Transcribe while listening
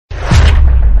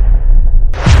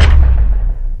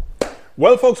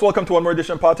Well, folks, welcome to one more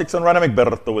edition of Politics on Random.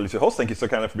 Egberto Willis, your host. Thank you so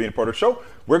kindly for being a part of the show.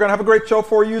 We're going to have a great show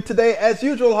for you today. As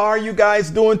usual, how are you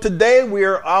guys doing today?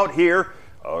 We're out here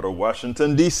out of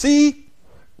Washington, D.C.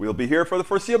 We'll be here for the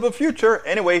foreseeable future.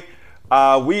 Anyway,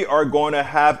 we are going to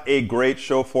have a great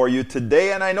show for you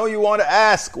today. And I know you want to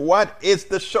ask, what is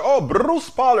the show? Oh, Bruce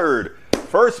Pollard,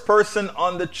 first person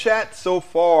on the chat so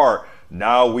far.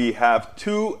 Now we have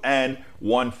 2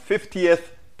 1/50th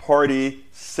party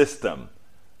system.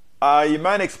 You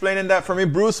mind explaining that for me,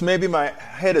 Bruce? Maybe my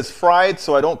head is fried,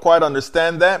 so I don't quite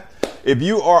understand that. If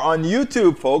you are on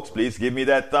YouTube, folks, please give me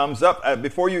that thumbs up.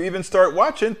 Before you even start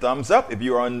watching, thumbs up. If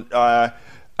you're on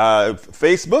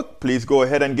Facebook, please go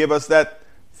ahead and give us that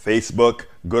Facebook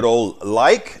good old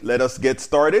like. Let us get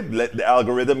started. Let the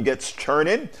algorithm get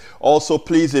churning. Also,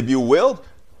 please, if you will,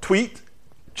 tweet,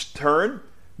 turn,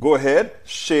 go ahead,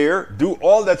 share, do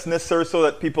all that's necessary so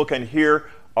that people can hear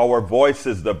our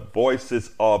voices, the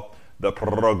voices of the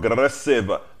progressive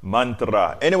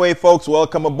mantra. Anyway, folks,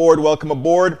 welcome aboard, welcome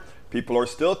aboard. People are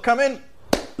still coming.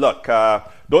 Look,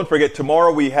 don't forget,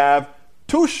 tomorrow we have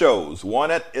 2 shows,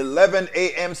 one at 11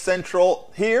 a.m.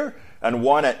 Central here and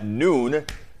one at noon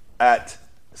at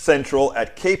Central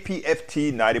at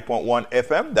KPFT 90.1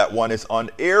 FM. That one is on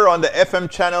air on the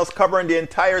FM channels covering the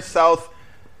entire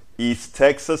Southeast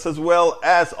Texas, as well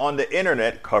as on the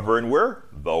internet covering where?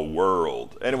 The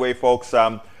world. Anyway, folks,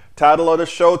 title of the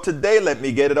show today, let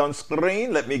me get it on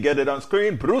screen.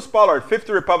 Bruce Pollard,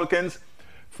 50 Republicans,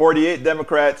 48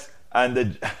 Democrats, and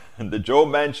the Joe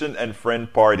Manchin and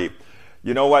Friend Party.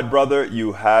 You know what, brother?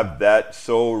 You have that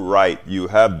so right.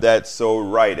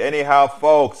 Anyhow,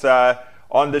 folks,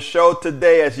 on the show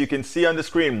today, as you can see on the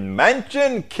screen,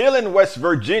 Manchin killing West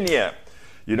Virginia.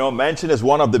 You know, Manchin is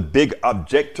one of the big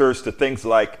objectors to things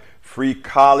like free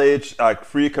college,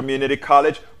 free community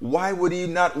college. Why would he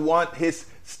not want his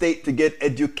state to get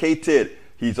educated?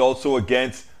 He's also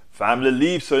against family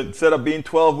leave. So instead of being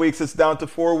 12 weeks, it's down to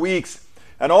 4 weeks.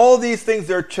 And all these things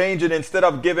they're changing. Instead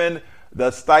of giving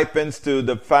the stipends to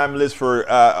the families for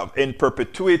in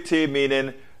perpetuity,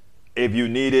 meaning if you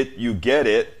need it, you get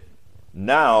it.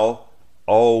 Now,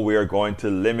 we are going to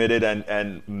limit it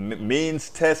and means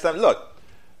test. And look,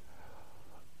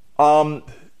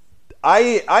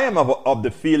 I am of the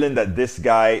feeling that this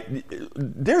guy,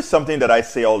 there's something that I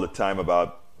say all the time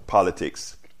about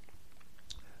politics.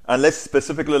 And let's say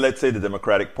the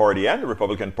Democratic Party and the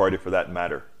Republican Party for that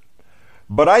matter.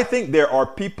 But I think there are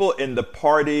people in the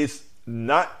parties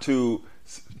not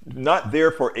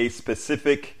there for a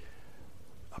specific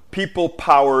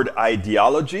people-powered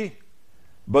ideology,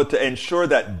 but to ensure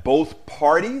that both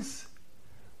parties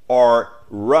are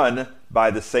run by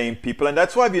the same people. And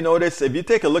that's why if you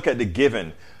take a look at the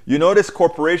given, you notice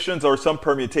corporations or some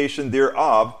permutation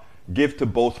thereof give to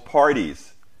both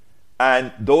parties.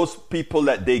 And those people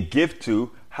that they give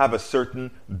to have a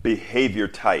certain behavior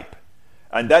type.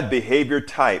 And that behavior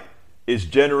type is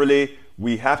generally,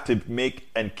 we have to make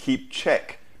and keep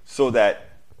check so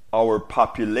that our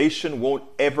population won't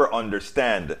ever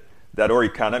understand that our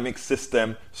economic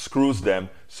system screws them.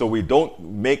 So we don't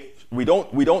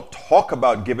talk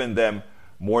about giving them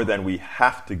more than we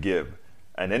have to give.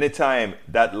 And anytime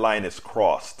that line is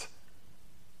crossed,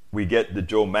 we get the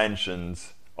Joe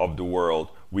Manchins of the world.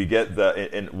 We get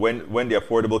when the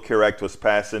Affordable Care Act was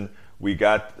passing, we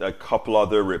got a couple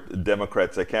other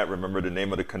Democrats. I can't remember the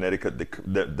name of the Connecticut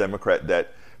the Democrat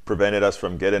that prevented us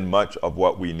from getting much of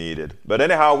what we needed. But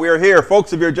anyhow, we're here.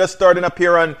 Folks, if you're just starting up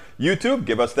here on YouTube,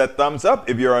 give us that thumbs up.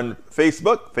 If you're on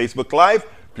Facebook Live,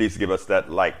 please give us that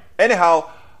like. Anyhow,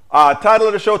 title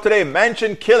of the show today,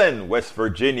 Manchin killing West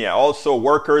Virginia. Also,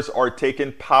 workers are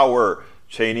taking power.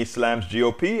 Cheney slams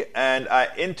GOP. And I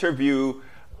interview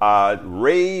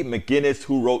Ray McGinnis,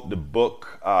 who wrote the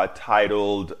book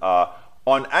titled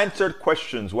Unanswered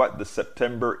Questions, What the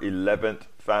September 11th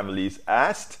Families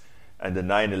Asked and the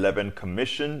 9/11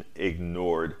 Commission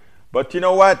Ignored. But you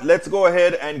know what? Let's go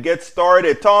ahead and get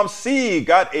started. Tom C.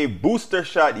 got a booster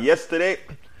shot yesterday.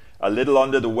 A little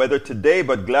under the weather today,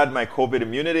 but glad my COVID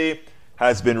immunity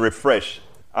has been refreshed.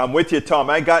 I'm with you, Tom.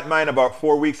 I got mine about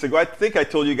 4 weeks ago. I think I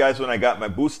told you guys when I got my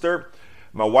booster.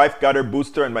 My wife got her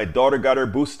booster and my daughter got her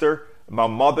booster. My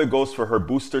mother goes for her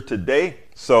booster today.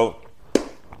 So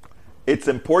it's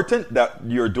important that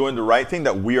you're doing the right thing,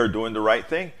 that we are doing the right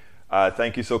thing.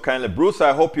 Thank you so kindly. Bruce,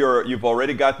 I hope you've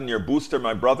already gotten your booster,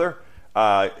 my brother.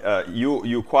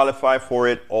 You qualify for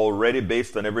it already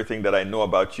based on everything that I know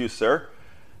about you, sir.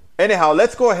 Anyhow,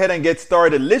 let's go ahead and get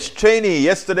started. Liz Cheney,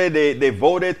 yesterday they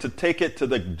voted to take it to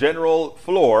the general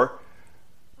floor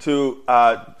to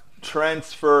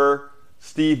transfer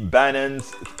Steve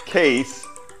Bannon's case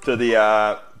to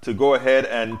the to go ahead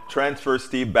and transfer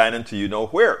Steve Bannon to you know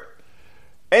where.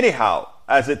 Anyhow,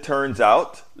 as it turns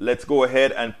out, let's go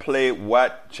ahead and play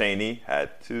what Cheney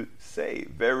had to say.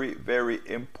 Very, very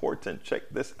important. Check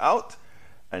this out,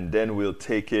 and then we'll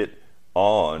take it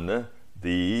on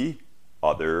the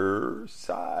other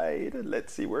side.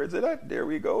 Let's see, where is it at? There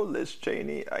we go. Liz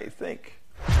Cheney, I think.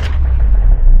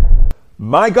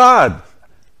 My God,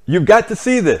 you've got to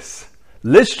see this.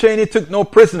 Liz Cheney took no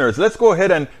prisoners. Let's go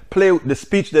ahead and play the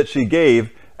speech that she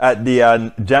gave at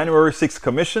the January 6th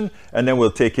Commission, and then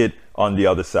we'll take it on the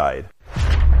other side.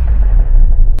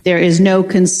 There is no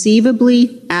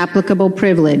conceivably applicable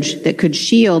privilege that could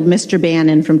shield Mr.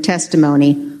 Bannon from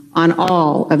testimony on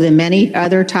all of the many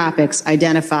other topics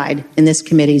identified in this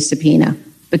committee's subpoena.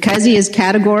 Because he has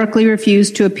categorically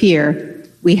refused to appear,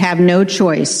 we have no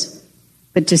choice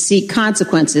but to seek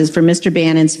consequences for Mr.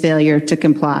 Bannon's failure to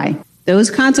comply.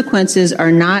 Those consequences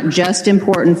are not just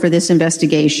important for this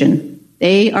investigation.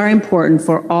 They are important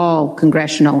for all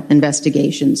congressional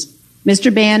investigations.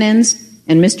 Mr. Bannon's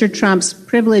and Mr. Trump's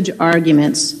privilege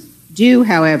arguments do,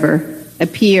 however,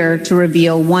 appear to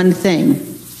reveal one thing.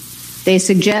 They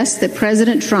suggest that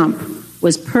President Trump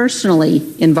was personally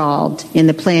involved in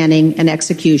the planning and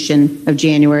execution of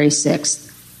January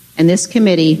 6th, and this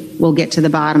committee will get to the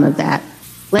bottom of that.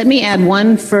 Let me add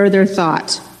one further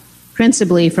thought,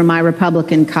 principally from my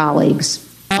Republican colleagues.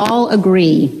 All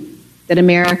agree that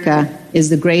America is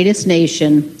the greatest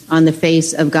nation on the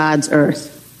face of God's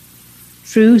earth.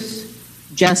 Truth,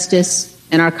 justice,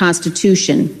 and our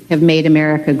Constitution have made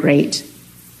America great.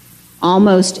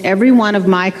 Almost every one of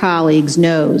my colleagues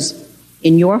knows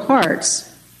in your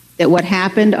hearts that what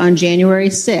happened on January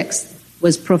 6th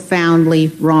was profoundly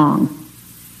wrong.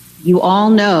 You all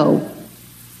know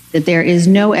that there is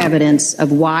no evidence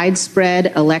of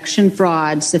widespread election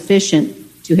fraud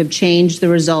sufficient to have changed the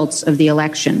results of the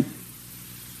election.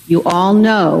 You all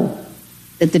know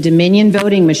that the Dominion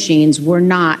voting machines were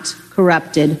not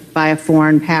corrupted by a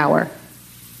foreign power.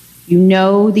 You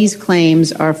know these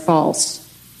claims are false.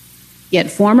 Yet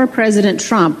former President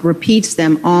Trump repeats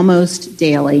them almost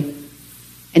daily,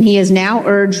 and he has now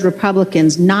urged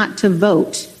Republicans not to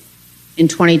vote in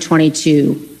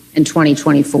 2022 and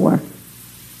 2024.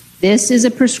 This is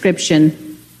a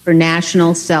prescription for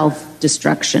national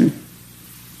self-destruction.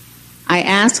 I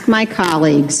ask my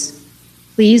colleagues,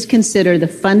 please consider the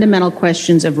fundamental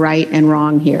questions of right and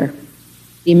wrong here.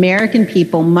 The American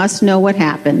people must know what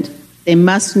happened. They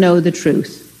must know the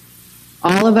truth.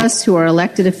 All of us who are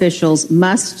elected officials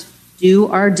must do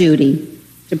our duty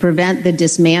to prevent the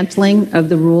dismantling of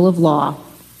the rule of law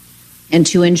and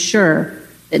to ensure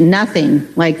that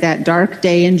nothing like that dark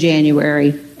day in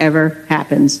January ever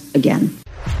happens again.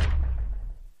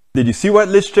 Did you see what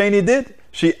Liz Cheney did?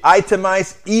 She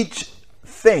itemized each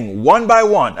thing one by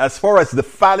one as far as the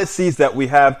fallacies that we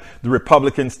have the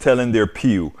Republicans telling their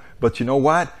pew. But you know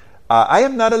what? I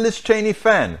am not a Liz Cheney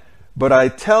fan, but I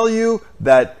tell you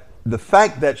that the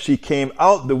fact that she came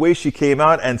out the way she came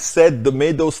out and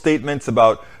made those statements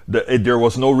about there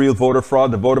was no real voter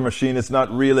fraud, the voter machine is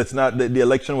not real, it's not the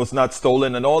election was not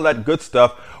stolen, and all that good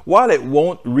stuff, while it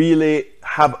won't really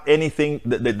have anything,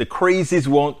 the crazies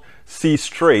won't see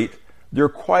straight, there are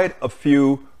quite a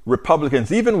few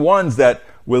Republicans, even ones that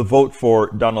will vote for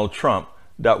Donald Trump,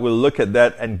 that will look at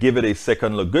that and give it a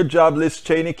second look. Good job, Liz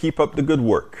Cheney. Keep up the good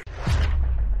work.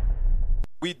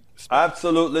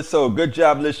 Absolutely so. Good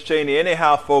job, Liz Cheney.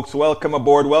 Anyhow, folks, welcome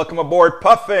aboard. Welcome aboard,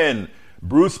 Puffin.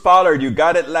 Bruce Pollard, you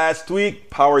got it last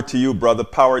week. Power to you, brother.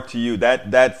 Power to you.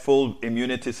 That full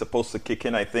immunity is supposed to kick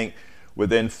in, I think,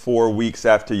 within 4 weeks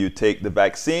after you take the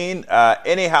vaccine.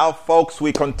 Anyhow, folks,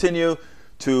 we continue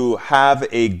to have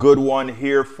a good one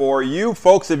here for you.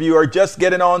 Folks, if you are just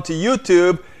getting on to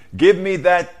YouTube, give me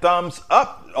that thumbs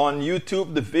up on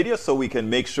YouTube, the video, so we can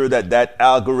make sure that that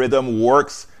algorithm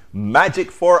works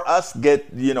magic for us. Get,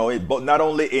 it not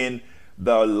only in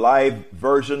the live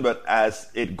version, but as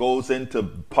it goes into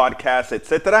podcasts,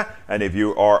 etc. And if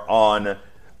you are on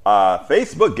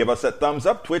Facebook, give us that thumbs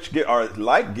up. Twitch, give us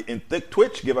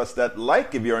that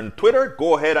like. If you're on Twitter,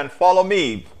 go ahead and follow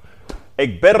me,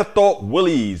 Egberto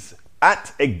Willies.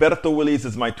 At Egberto Willies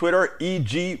is my Twitter.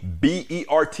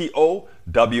 EGBERTO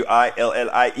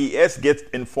WILLIES. Get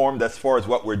informed as far as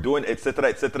what we're doing, etc.,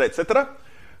 etc., etc.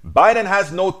 Biden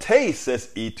has no taste,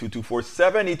 says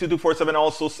E2247. E2247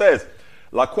 also says,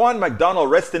 Laquan McDonald,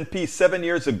 rest in peace, 7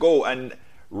 years ago, and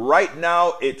right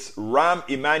now it's Rahm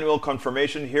Emanuel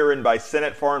confirmation hearing by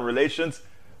Senate Foreign Relations.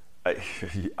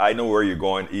 I know where you're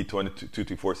going,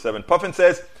 E2247. Puffin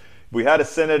says, if we had a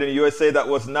Senate in the USA that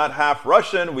was not half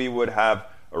Russian, we would have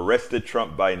arrested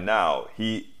Trump by now.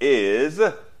 He is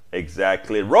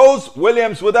Exactly. Rose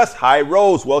Williams with us. Hi,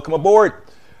 Rose. Welcome aboard.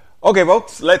 Okay,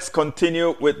 folks, let's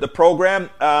continue with the program.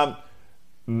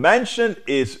 Manchin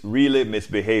is really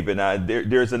misbehaving.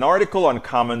 There's an article on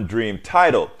Common Dream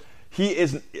titled, "He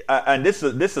is," and this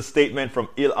is a statement from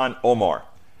Ilhan Omar.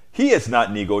 "He is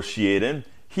not negotiating.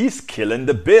 He's killing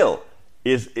the bill."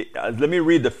 Let me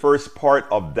read the first part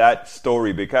of that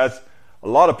story, because a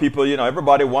lot of people,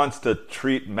 everybody wants to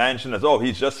treat Manchin as, oh,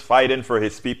 he's just fighting for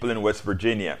his people in West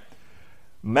Virginia.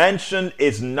 Manchin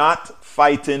is not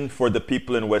fighting for the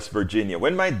people in West Virginia.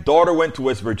 When my daughter went to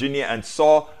West Virginia and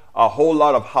saw a whole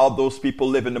lot of how those people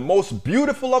live in the most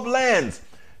beautiful of lands,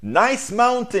 nice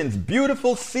mountains,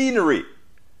 beautiful scenery,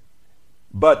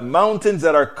 but mountains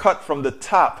that are cut from the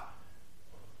top,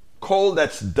 coal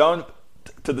that's dumped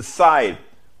to the side,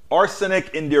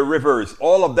 arsenic in their rivers,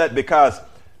 all of that because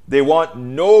they want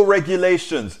no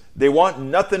regulations. They want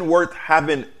nothing worth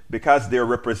having because their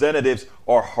representatives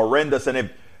are horrendous. And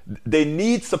if they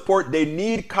need support, they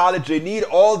need college, they need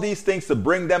all these things to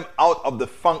bring them out of the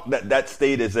funk that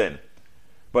state is in.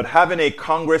 But having a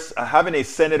having a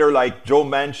senator like Joe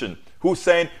Manchin, who's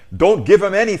saying, don't give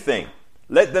them anything,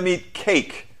 let them eat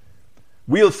cake.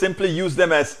 We'll simply use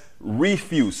them as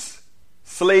refuse,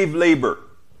 slave labor.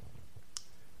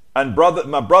 And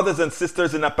my brothers and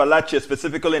sisters in Appalachia,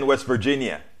 specifically in West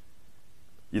Virginia,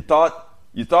 you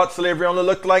thought slavery only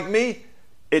looked like me?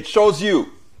 It shows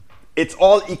you. It's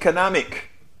all economic.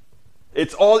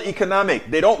 It's all economic.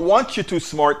 They don't want you too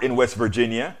smart in West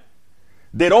Virginia.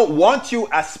 They don't want you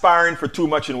aspiring for too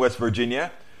much in West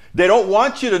Virginia. They don't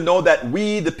want you to know that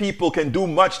we, the people, can do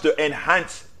much to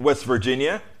enhance West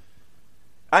Virginia.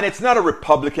 And it's not a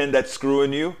Republican that's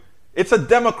screwing you. It's a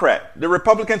Democrat. The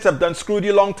Republicans have done screwed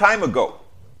you a long time ago.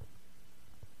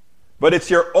 But it's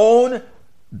your own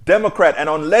Democrat. And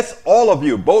unless all of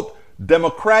you, both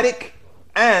Democratic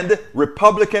and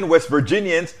Republican West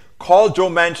Virginians, call Joe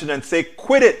Manchin and say,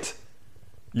 quit it,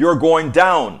 you're going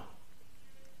down.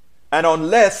 And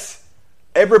unless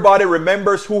everybody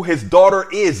remembers who his daughter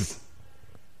is,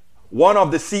 one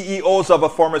of the CEOs of a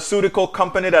pharmaceutical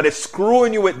company that is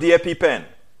screwing you with the EpiPen,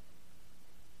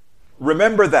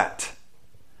 remember that.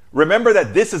 Remember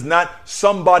that this is not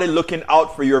somebody looking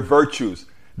out for your virtues.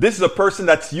 This is a person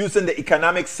that's using the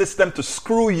economic system to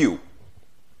screw you.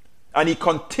 And he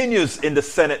continues in the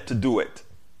Senate to do it.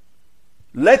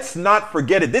 Let's not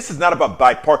forget it. This is not about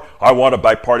I want a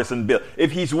bipartisan bill.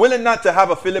 If he's willing not to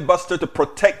have a filibuster to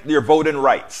protect your voting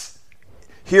rights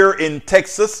here in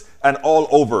Texas and all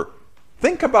over,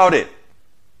 think about it.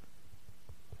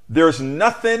 There's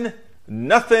nothing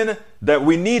that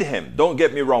we need him. Don't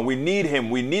get me wrong. We need him.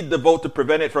 We need the vote to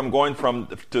prevent it from going to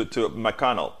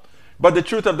McConnell. But the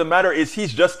truth of the matter is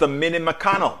he's just a mini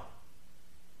McConnell.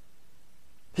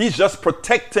 He's just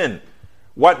protecting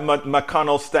what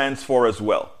McConnell stands for as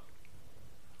well.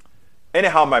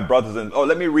 Anyhow, my brothers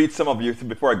let me read some of you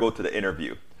before I go to the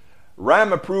interview.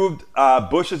 Ram approved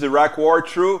Bush's Iraq war.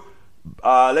 True.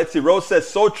 Let's see. Rose says,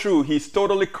 so true. He's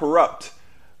totally corrupt.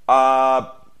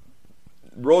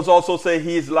 Rose also says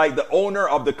he's like the owner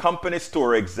of the company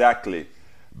store. Exactly.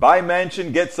 Buy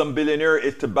Manchin, get some billionaire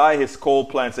is to buy his coal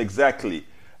plants. Exactly.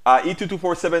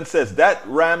 E2247 says that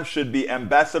Ram should be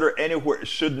ambassador anywhere.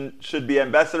 Should be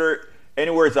ambassador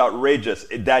anywhere is outrageous.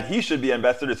 That he should be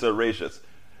ambassador is outrageous.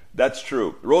 That's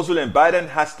true. Rosalind, Biden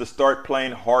has to start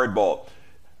playing hardball.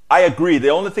 I agree. The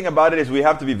only thing about it is we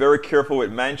have to be very careful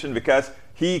with Manchin because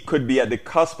he could be at the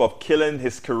cusp of killing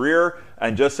his career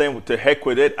and just saying, to heck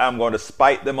with it, I'm going to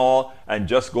spite them all and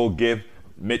just go give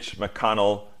Mitch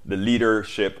McConnell the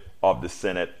leadership of the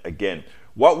Senate again.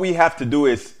 What we have to do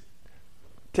is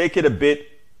take it a bit,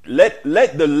 let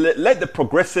the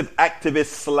progressive activists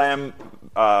slam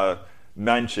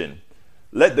Manchin.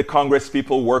 Let the Congress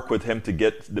people work with him to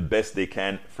get the best they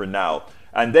can for now.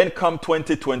 And then come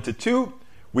 2022,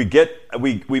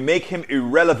 we make him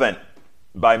irrelevant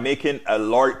by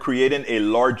creating a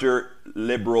larger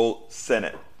liberal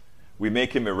Senate. We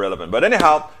make him irrelevant. But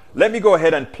anyhow, let me go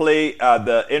ahead and play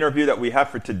the interview that we have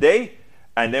for today,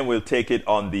 and then we'll take it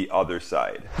on the other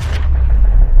side.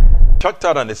 Chuck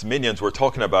Todd and his minions were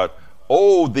talking about,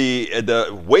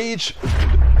 the wage.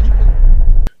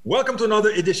 Welcome to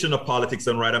another edition of Politics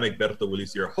Done Right. I'm Egberto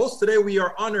Willis, your host. Today we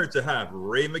are honored to have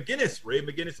Ray McGinnis. Ray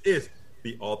McGinnis is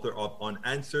the author of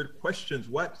Unanswered Questions,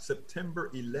 What September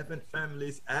 11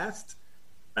 Families Asked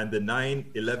and the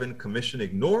 9/11 Commission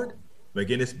Ignored.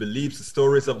 McGinnis believes the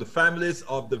stories of the families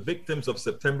of the victims of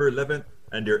September 11th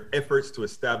and their efforts to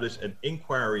establish an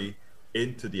inquiry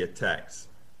into the attacks.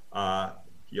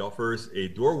 He offers a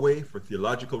doorway for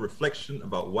theological reflection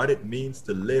about what it means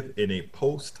to live in a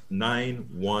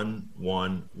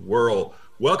post-9/11 world.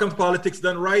 Welcome to Politics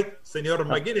Done Right. Senor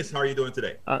McGinnis, how are you doing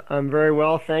today? I'm very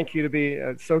well. Thank you.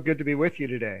 It's so good to be with you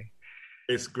today.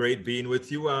 It's great being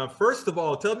with you. First of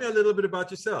all, tell me a little bit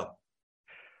about yourself.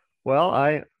 Well,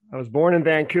 I was born in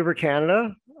Vancouver,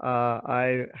 Canada.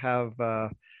 I have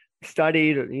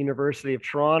studied at the University of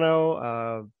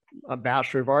Toronto, a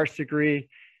Bachelor of Arts degree,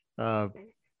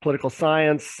 political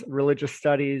science, religious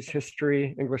studies,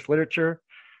 history, English literature.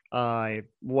 I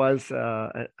was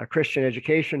a Christian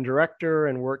education director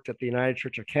and worked at the United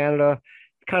Church of Canada,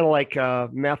 kind of like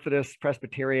Methodist,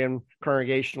 Presbyterian,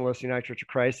 Congregationalist, United Church of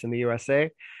Christ in the USA.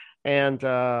 And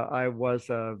I was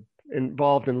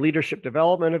involved in leadership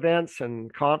development events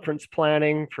and conference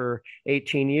planning for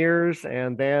 18 years.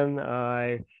 And then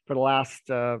for the last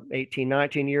 18,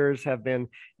 19 years, have been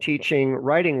teaching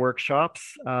writing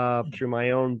workshops through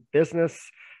my own business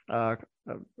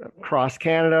across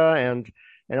Canada and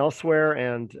elsewhere,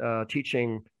 and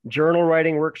teaching journal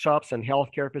writing workshops and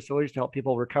healthcare facilities to help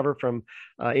people recover from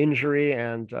injury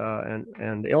and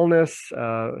illness,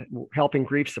 helping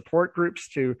grief support groups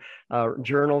to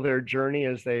journal their journey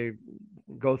as they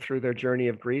go through their journey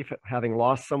of grief, having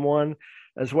lost someone,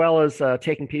 as well as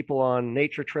taking people on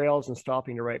nature trails and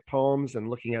stopping to write poems and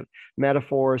looking at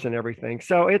metaphors and everything.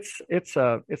 So it's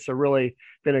a really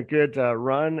been a good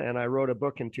run. And I wrote a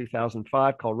book in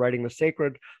 2005 called Writing the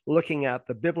Sacred, looking at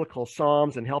the biblical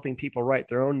Psalms and helping people write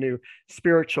their own new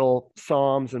spiritual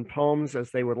psalms and poems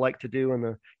as they would like to do in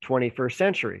the 21st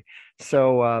century.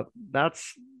 So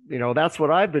that's what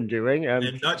I've been doing. And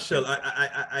in a nutshell,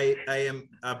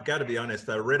 I've got to be honest,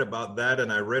 I read about that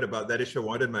and I read about that issue. I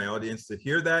wanted my audience to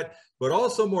hear that, but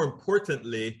also more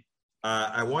importantly,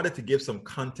 I wanted to give some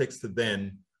context to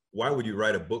then, why would you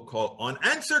write a book called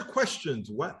Unanswered Questions?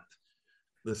 What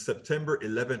the September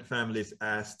 11th families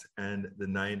asked and the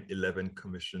 9/11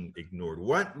 Commission ignored.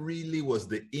 What really was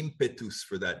the impetus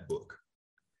for that book?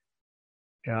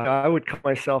 Yeah, I would call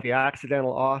myself the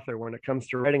accidental author when it comes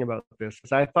to writing about this,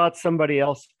 because I thought somebody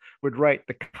else would write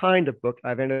the kind of book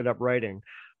I've ended up writing.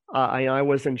 I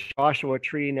was in Joshua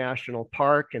Tree National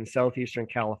Park in southeastern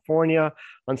California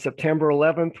on September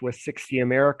 11th with 60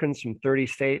 Americans from 30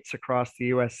 states across the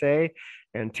USA.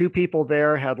 And two people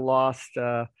there had lost,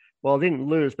 didn't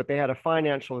lose, but they had a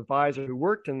financial advisor who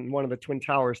worked in one of the Twin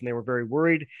Towers, and they were very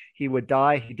worried he would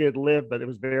die. He did live, but it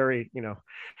was very,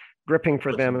 gripping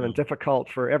for them and difficult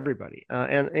for everybody.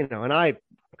 And I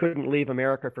couldn't leave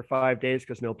America for 5 days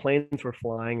because no planes were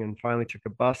flying, and finally took a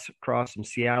bus across from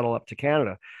Seattle up to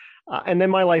Canada. And then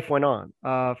my life went on.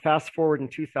 Fast forward in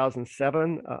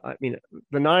 2007,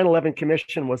 the 9/11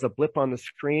 Commission was a blip on the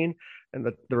screen, and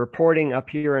the reporting up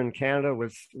here in Canada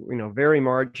was, very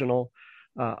marginal.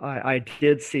 I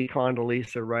did see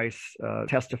Condoleezza Rice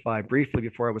testify briefly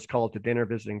before I was called to dinner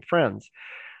visiting friends.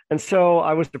 And so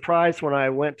I was surprised when I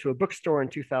went to a bookstore in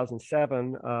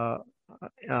 2007 I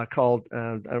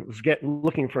was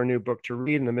looking for a new book to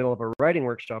read in the middle of a writing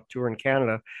workshop tour in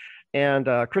Canada. And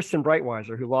Kristen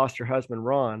Breitweiser, who lost her husband,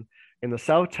 Ron, in the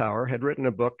South Tower, had written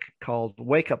a book called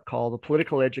Wake Up Call, The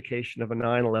Political Education of a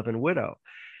 9/11 Widow.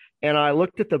 And I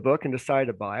looked at the book and decided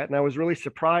to buy it. And I was really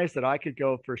surprised that I could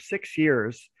go for 6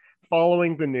 years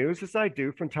following the news, as I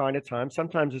do from time to time.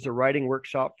 Sometimes there's a writing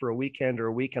workshop for a weekend or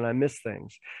a week and I miss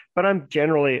things, but I'm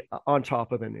generally on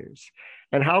top of the news.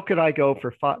 And how could I go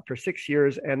for 6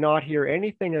 years and not hear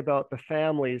anything about the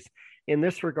families in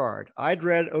this regard? I'd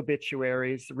read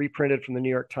obituaries reprinted from the New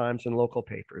York Times and local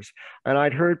papers, and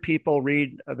I'd heard people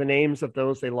read the names of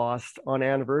those they lost on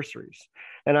anniversaries.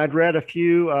 And I'd read a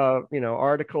few,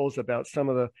 articles about some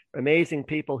of the amazing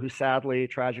people who sadly,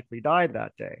 tragically died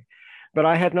that day. But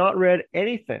I had not read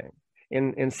anything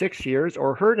in 6 years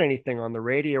or heard anything on the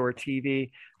radio or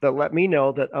TV that let me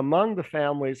know that among the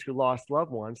families who lost loved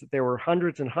ones, that there were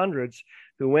hundreds and hundreds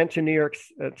who went to New York,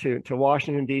 to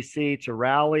Washington, D.C. to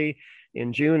rally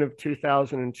in June of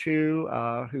 2002,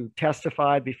 who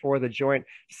testified before the joint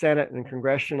Senate and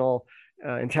Congressional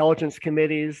intelligence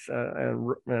committees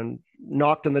and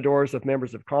knocked on the doors of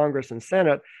members of Congress and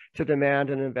Senate to demand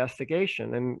an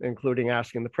investigation, and including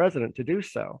asking the president to do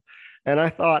so. And I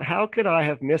thought, how could I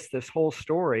have missed this whole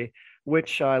story,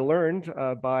 which I learned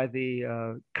by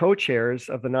the co-chairs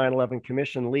of the 9/11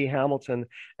 Commission, Lee Hamilton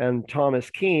and Thomas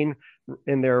Keane,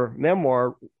 in their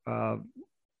memoir,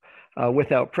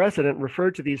 Without Precedent,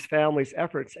 referred to these families'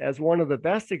 efforts as one of the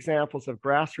best examples of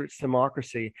grassroots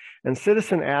democracy and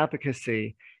citizen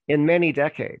advocacy in many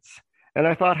decades. And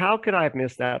I thought, how could I have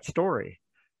missed that story?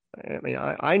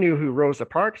 I knew who Rosa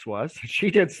Parks was. She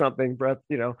did something,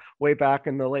 way back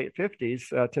in the late 50s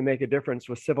to make a difference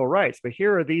with civil rights. But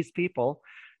here are these people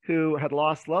who had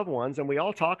lost loved ones, and we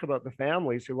all talk about the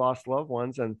families who lost loved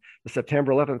ones and the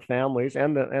September 11th families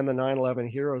and the 9/11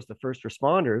 heroes, the first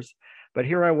responders. But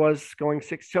here I was going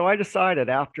six. So I decided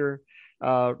after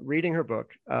reading her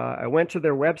book, I went to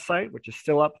their website, which is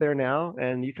still up there now,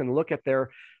 and you can look at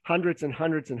their hundreds and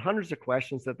hundreds and hundreds of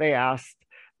questions that they asked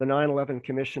the 9/11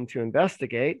 Commission to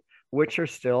investigate, which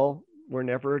were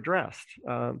never addressed.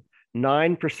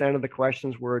 9% of the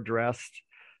questions were addressed.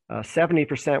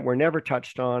 70% were never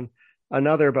touched on.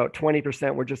 Another about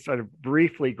 20% were just sort of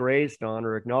briefly grazed on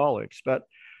or acknowledged. But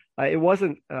it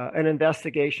wasn't an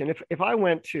investigation. If I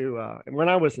went to, when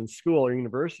I was in school or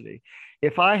university,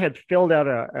 if I had filled out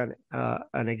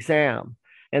an exam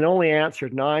and only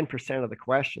answered 9% of the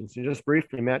questions and just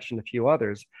briefly mentioned a few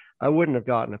others, I wouldn't have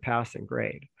gotten a passing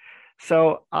grade.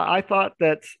 So I thought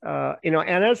that,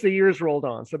 and as the years rolled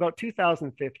on, so about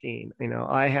 2015,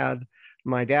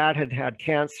 my dad had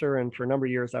cancer, and for a number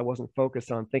of years, I wasn't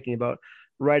focused on thinking about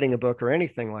writing a book or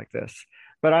anything like this.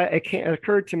 But it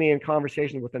occurred to me in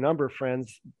conversation with a number of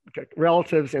friends,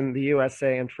 relatives in the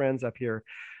USA and friends up here,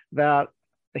 that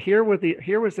here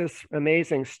was this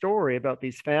amazing story about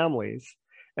these families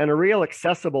in a real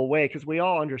accessible way, because we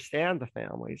all understand the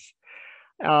families.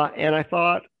 And I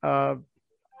thought,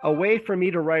 a way for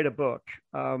me to write a book,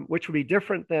 which would be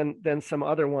different than some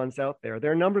other ones out there.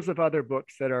 There are numbers of other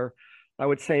books that are, I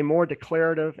would say, more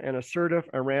declarative and assertive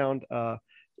around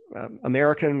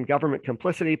American government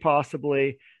complicity,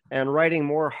 possibly, and writing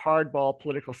more hardball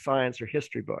political science or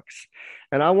history books.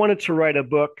 And I wanted to write a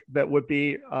book that would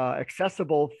be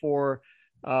accessible for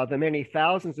the many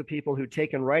thousands of people who'd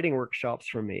taken writing workshops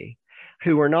from me,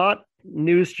 who were not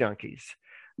news junkies,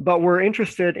 but were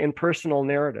interested in personal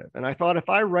narrative. And I thought, if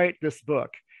I write this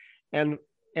book, and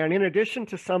in addition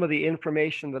to some of the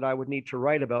information that I would need to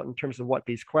write about in terms of what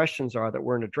these questions are that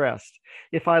weren't addressed,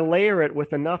 if I layer it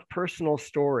with enough personal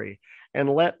story and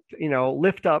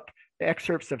lift up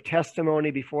excerpts of testimony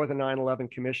before the 9/11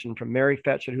 Commission from Mary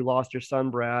Fetchett, who lost her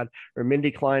son Brad, or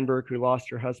Mindy Kleinberg, who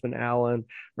lost her husband Alan,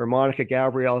 or Monica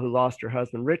Gabrielle, who lost her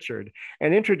husband Richard,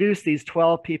 and introduce these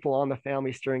 12 people on the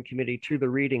Family Steering Committee to the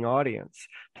reading audience,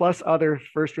 plus other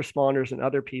first responders and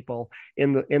other people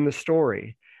in the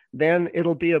story, then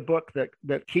it'll be a book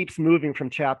that keeps moving from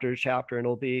chapter to chapter, and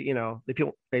it'll be,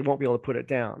 they won't be able to put it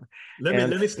down. Let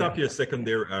me stop you a second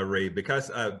there, Ray, because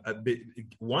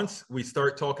once we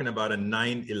start talking about a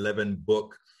 9/11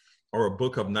 book or a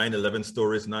book of 9/11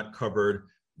 stories not covered,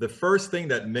 the first thing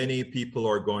that many people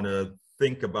are going to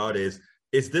think about is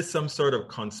this some sort of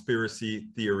conspiracy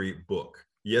theory book?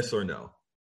 Yes or no?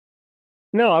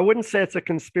 No, I wouldn't say it's a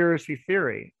conspiracy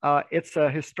theory. It's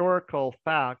a historical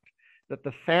fact that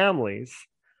the families,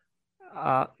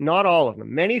 not all of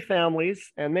them, many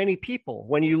families and many people,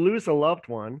 when you lose a loved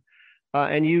one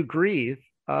and you grieve,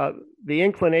 the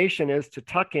inclination is to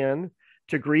tuck in,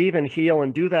 to grieve and heal,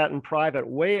 and do that in private,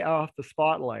 way off the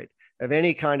spotlight of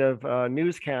any kind of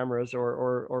news cameras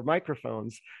or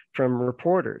microphones from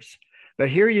reporters. But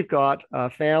here you've got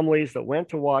families that went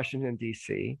to Washington,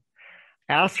 D.C.,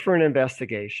 asked for an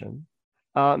investigation.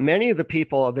 Many of the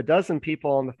people, of the dozen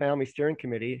people on the Family Steering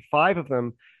Committee, 5 of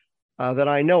them that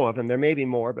I know of, and there may be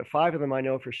more, but 5 of them I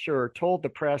know for sure, told the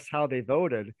press how they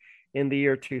voted in the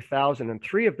year 2000, and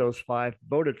 3 of those 5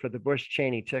 voted for the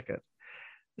Bush-Cheney ticket.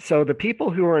 So the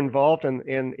people who are involved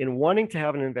in wanting to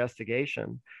have an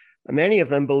investigation, many of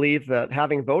them believe that,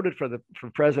 having voted for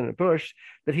President Bush,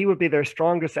 that he would be their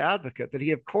strongest advocate, that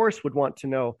he, of course, would want to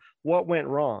know what went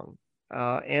wrong.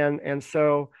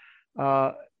 So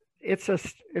it's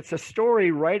a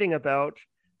story writing about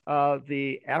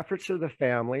the efforts of the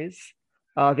families,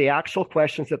 the actual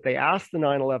questions that they asked the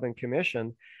 9/11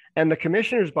 Commission. And the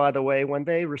commissioners, by the way, when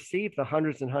they received the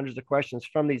hundreds and hundreds of questions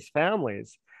from these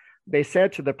families, they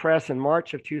said to the press in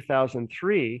March of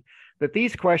 2003 that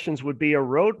these questions would be a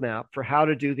roadmap for how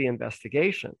to do the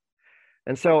investigation.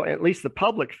 And so at least the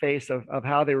public face of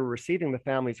how they were receiving the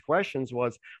families' questions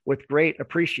was with great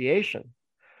appreciation.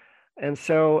 And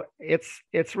so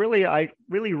it's really, I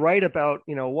really write about,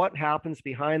 what happens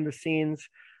behind the scenes,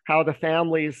 how the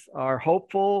families are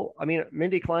hopeful. I mean,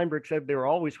 Mindy Kleinberg said they were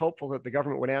always hopeful that the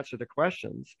government would answer the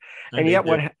questions. And yet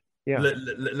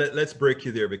let's break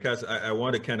you there, because I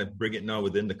want to kind of bring it now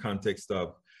within the context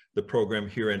of the program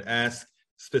here and ask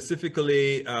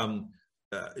specifically,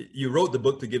 you wrote the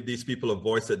book to give these people a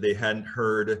voice that they hadn't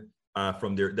heard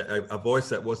from a voice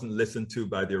that wasn't listened to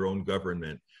by their own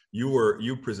government.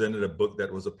 You presented a book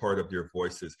that was a part of their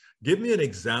voices. Give me an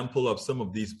example of some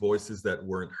of these voices that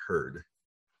weren't heard.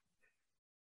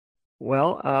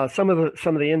 Well, some of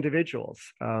the individuals.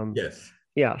 Yes.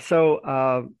 Yeah.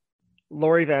 So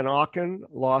Lori Van Auken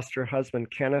lost her husband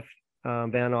Kenneth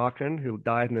Van Auken, who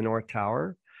died in the North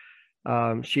Tower.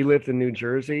 She lived in New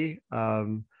Jersey.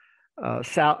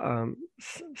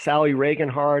 Sally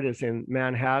Reaganhard is in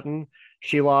Manhattan.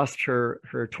 She lost her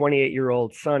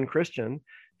 28-year-old son, Christian,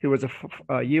 who was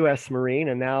a U.S. Marine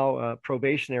and now a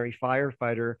probationary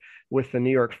firefighter with the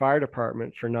New York Fire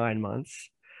Department for 9 months.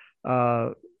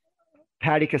 Patty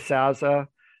Casaza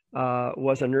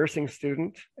was a nursing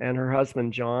student, and her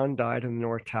husband, John, died in the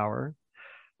North Tower.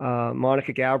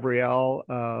 Monica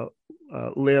Gabrielle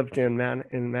lived in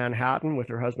Manhattan with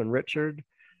her husband, Richard.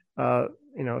 They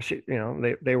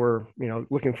were,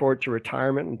 looking forward to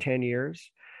retirement in 10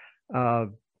 years.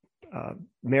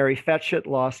 Mary Fetchett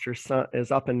lost her son,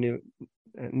 is up in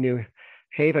New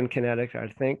Haven, Connecticut, I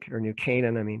think, or New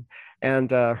Canaan, I mean. And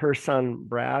her son,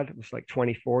 Brad, was like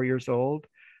 24 years old.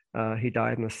 He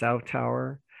died in the South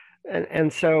Tower.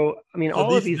 And so, I mean,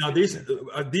 all of these... Now,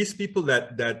 these people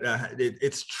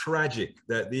it's tragic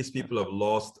that these people have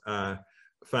lost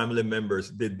family members.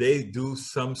 Did they do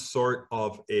some sort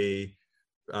of a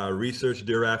research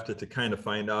thereafter to kind of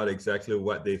find out exactly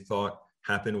what they thought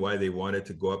happened, why they wanted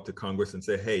to go up to Congress and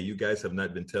say, hey, you guys have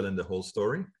not been telling the whole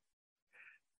story?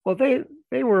 Well,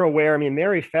 they were aware. I mean,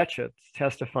 Mary Fetchett,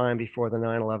 testifying before the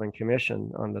 9/11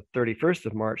 Commission on the 31st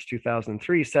of March,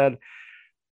 2003, said,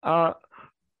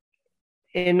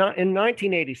 in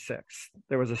 1986,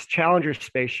 there was this Challenger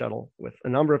space shuttle with a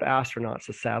number of astronauts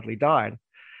that sadly died,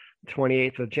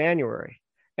 28th of January.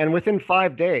 And within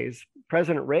 5 days,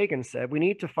 President Reagan said, we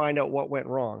need to find out what went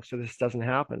wrong so this doesn't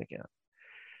happen again.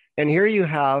 And here you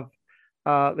have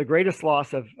the greatest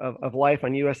loss of life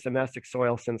on U.S. domestic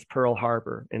soil since Pearl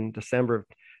Harbor in December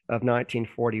of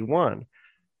 1941.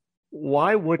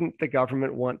 Why wouldn't the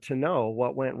government want to know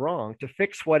what went wrong, to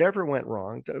fix whatever went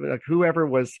wrong, like whoever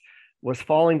was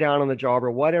falling down on the job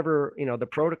or whatever the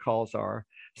protocols are,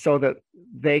 so that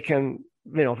they can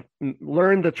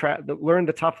learn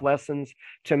the tough lessons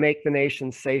to make the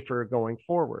nation safer going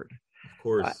forward? Of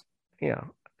course. Yeah.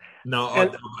 Now,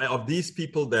 of these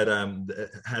people that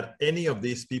had any of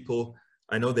these people,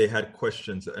 I know they had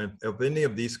questions, and of any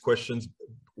of these questions,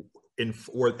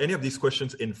 were any of these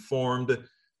questions informed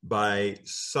by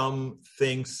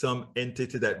something, some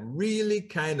entity that really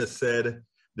kind of said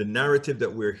the narrative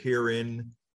that we're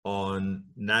hearing on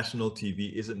national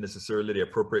TV isn't necessarily the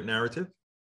appropriate narrative?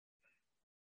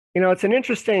 It's an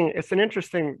interesting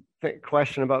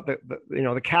question about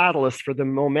the catalyst for the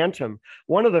momentum.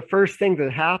 One of the first things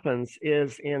that happens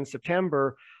is in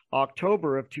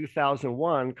October of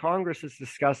 2001, Congress is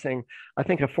discussing, I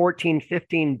think, a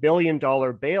 $14-15 billion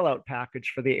bailout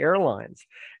package for the airlines.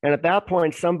 And at that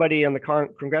point, somebody on the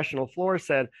congressional floor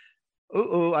said,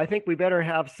 I think we better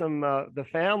have the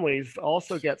families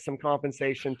also get some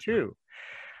compensation too.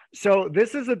 So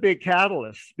this is a big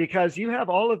catalyst because you have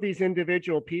all of these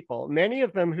individual people, many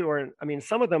of them who are,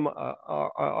 some of them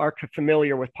are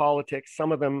familiar with politics.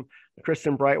 Some of them,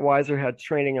 Kristen Breitweiser, had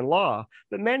training in law,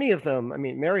 but many of them,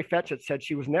 Mary Fetchett said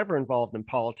she was never involved in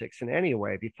politics in any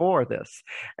way before this.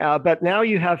 But now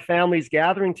you have families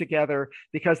gathering together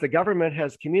because the government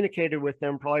has communicated with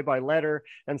them probably by letter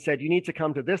and said, you need to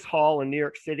come to this hall in New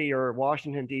York City or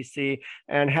Washington, D.C.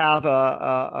 and have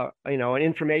an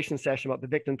information session about the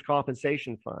Victims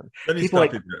Compensation Fund. Let me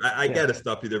stop you there. I got to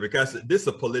stop you there because this is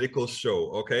a political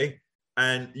show, okay?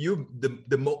 And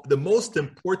the most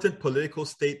important political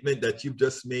statement that you've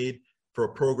just made for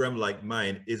a program like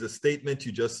mine is a statement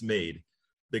you just made.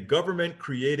 The government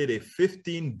created a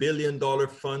 $15 billion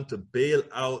fund to bail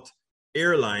out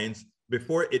airlines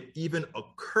before it even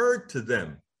occurred to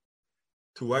them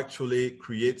to actually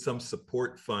create some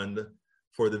support fund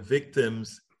for the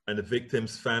victims and the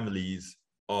victims' families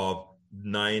of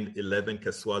 9/11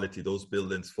 casualty, those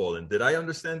buildings fallen. Did I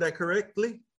understand that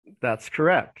correctly? That's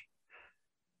correct.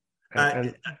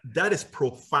 And that is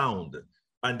profound.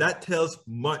 And that tells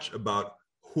much about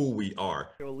who we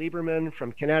are. Joe Lieberman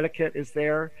from Connecticut is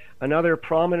there. Another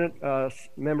prominent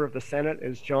member of the Senate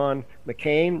is John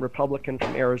McCain, Republican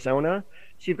from Arizona.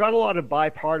 So you've got a lot of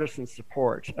bipartisan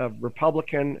support of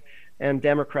Republican and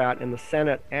Democrat in the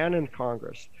Senate and in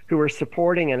Congress who are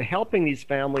supporting and helping these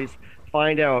families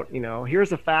find out,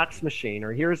 here's a fax machine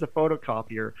or here's a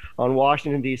photocopier on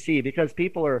Washington, D.C., because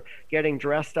people are getting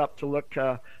dressed up to look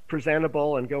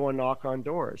presentable and go and knock on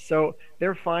doors. So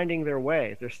they're finding their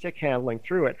way. They're stick handling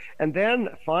through it. And then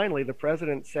finally, the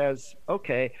president says,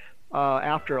 okay,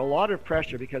 after a lot of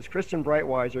pressure, because Kristen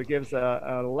Breitweiser gives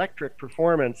an electric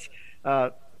performance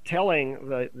telling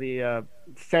the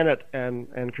Senate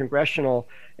and Congressional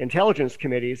Intelligence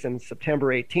Committees in September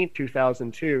 18th,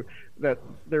 2002, that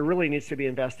there really needs to be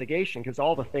investigation, because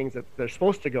all the things that they're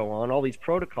supposed to go on, all these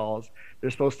protocols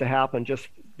they're supposed to happen, just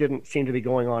didn't seem to be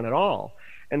going on at all.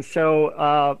 And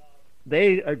so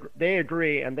they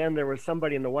agree. And then there was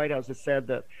somebody in the White House that said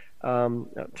that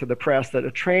to the press that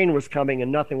a train was coming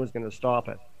and nothing was going to stop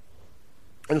it.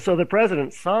 And so the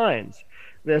president signs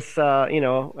this, we're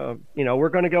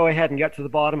going to go ahead and get to the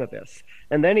bottom of this.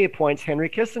 And then he appoints Henry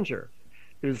Kissinger,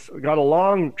 who's got a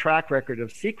long track record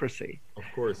of secrecy. Of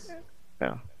course.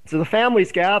 Yeah. So the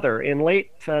families gather in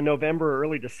late November or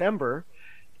early December,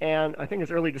 and I think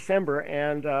it's early December,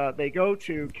 and they go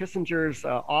to Kissinger's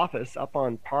office up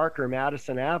on Park or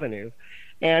Madison Avenue,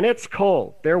 and it's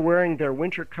cold. They're wearing their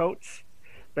winter coats,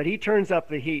 but he turns up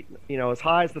the heat, as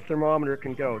high as the thermometer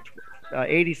can go,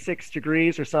 86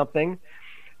 degrees or something.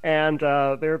 And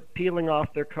they're peeling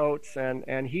off their coats,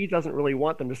 and he doesn't really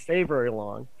want them to stay very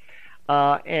long.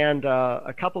 And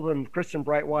a couple of them, Kristen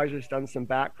Breitweiser's done some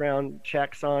background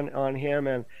checks on him,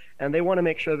 and they want to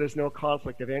make sure there's no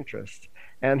conflict of interest.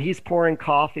 And he's pouring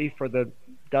coffee for the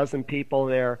dozen people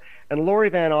there. And Lori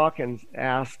Van Auken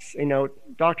asks,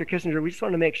 Dr. Kissinger, we just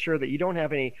want to make sure that you don't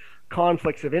have any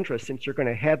conflicts of interest since you're going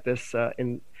to head this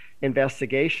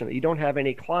investigation, that you don't have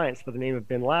any clients by the name of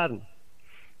bin Laden.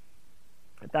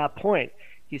 At that point,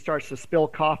 he starts to spill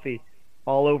coffee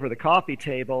all over the coffee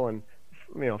table and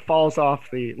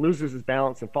loses his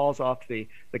balance and falls off the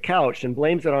couch and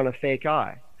blames it on a fake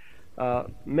eye.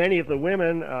 Many of the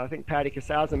women, I think Patty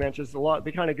Casazza mentions a lot,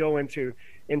 they kind of go into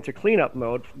cleanup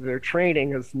mode. They're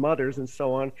training as mothers and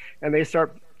so on, and they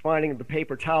start finding the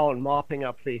paper towel and mopping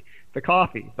up the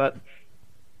coffee. But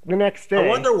the next day... I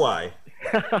wonder why.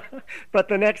 But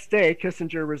the next day,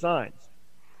 Kissinger resigns.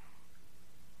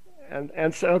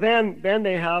 And so then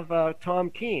they have Tom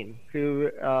Keene, who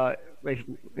they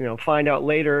find out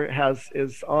later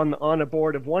is on a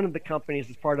board of one of the companies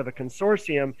as part of a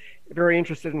consortium, very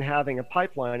interested in having a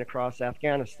pipeline across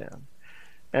Afghanistan.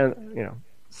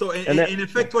 So in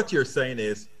effect, what you're saying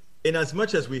is, in as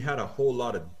much as we had a whole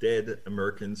lot of dead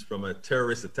Americans from a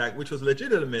terrorist attack, which was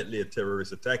legitimately a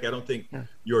terrorist attack, I don't think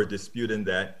you're disputing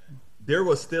that, there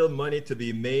was still money to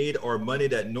be made, or money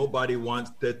that nobody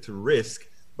wanted to risk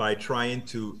by trying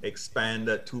to expand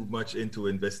that too much into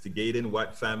investigating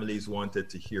what families wanted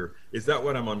to hear. Is that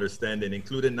what I'm understanding,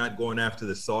 including not going after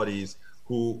the Saudis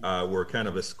who were kind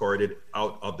of escorted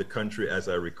out of the country, as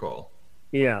I recall?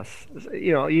 Yes.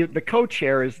 The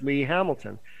co-chair is Lee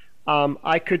Hamilton.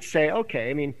 I could say,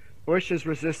 okay, Bush is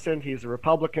resistant. He's a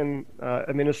Republican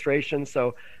administration.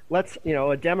 So let's,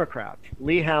 a Democrat,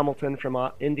 Lee Hamilton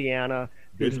from Indiana,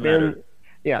 who's been...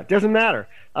 Yeah, it doesn't matter.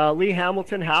 Lee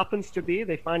Hamilton happens to be,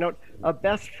 they find out, a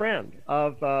best friend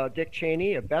of Dick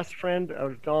Cheney, a best friend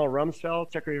of Donald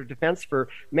Rumsfeld, Secretary of Defense for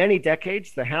many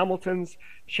decades. The Hamiltons,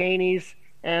 Cheneys,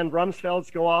 and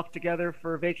Rumsfelds go off together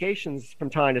for vacations from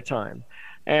time to time.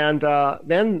 And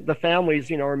then the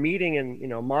families, are meeting in,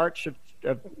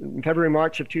 February,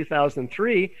 March of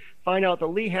 2003, find out that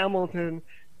Lee Hamilton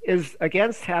is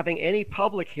against having any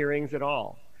public hearings at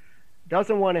all.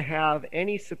 Doesn't want to have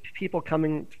any people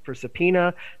coming for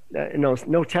subpoena,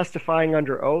 no testifying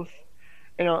under oath.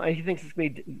 He thinks it's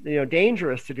going to be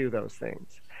dangerous to do those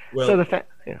things. Well, so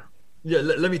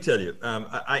let me tell you,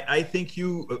 I think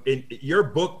you, in your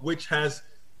book, which has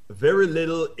very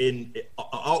little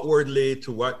outwardly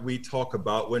to what we talk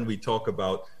about when we talk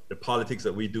about the politics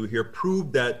that we do here,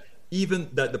 prove that even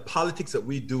that the politics that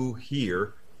we do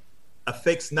here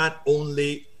affects not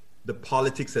only the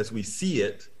politics as we see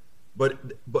it, but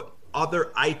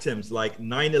other items like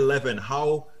 9/11,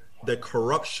 how the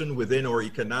corruption within our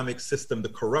economic system, the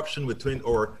corruption within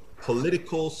our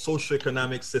political,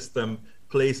 socioeconomic system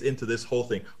plays into this whole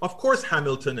thing. Of course,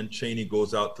 Hamilton and Cheney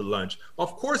goes out to lunch.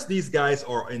 Of course, these guys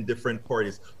are in different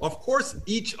parties. Of course,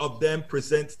 each of them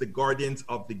presents the guardians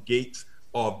of the gates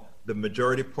of the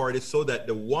majority party, so that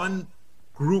the one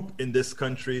group in this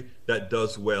country that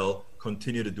does well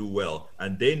continue to do well.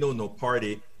 And they know no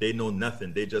party, they know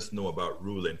nothing, they just know about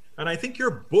ruling. And I think your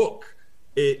book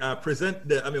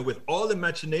with all the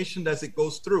machination as it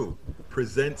goes through,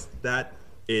 presents that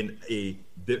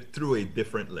through a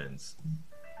different lens.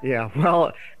 Yeah,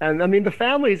 well, and the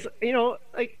families,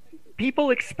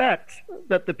 people expect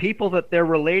that the people that they're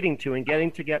relating to and getting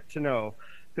to get to know,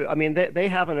 they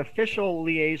have an official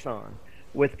liaison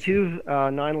with two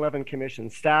 9/11 Commission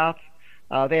staff.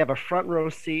 They have a front row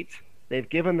seat. They've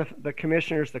given the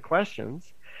commissioners the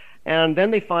questions. And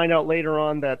then they find out later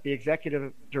on that the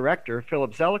executive director,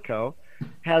 Philip Zelikow,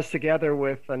 has, together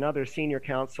with another senior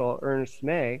counsel, Ernest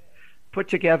May, put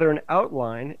together an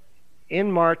outline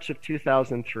in March of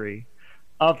 2003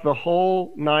 of the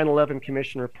whole 9/11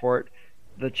 Commission report,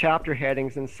 the chapter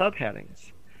headings and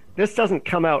subheadings. This doesn't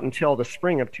come out until the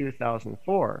spring of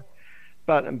 2004,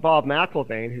 but Bob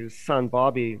McIlvaine, whose son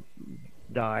Bobby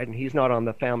died, and he's not on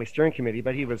the family steering committee,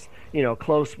 but he was,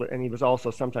 close with, and he was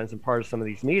also sometimes in part of some of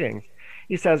these meetings.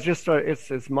 He says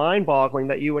it's mind-boggling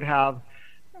that you would have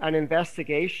an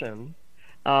investigation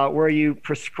where you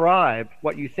prescribe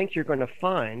what you think you're going to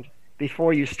find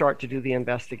before you start to do the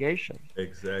investigation.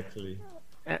 Exactly.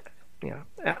 Yeah,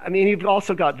 I mean, you've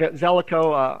also got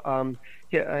Zelikow,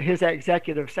 his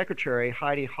executive secretary,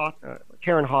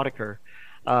 Karen Hodecker,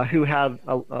 who had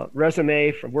a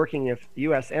resume from working with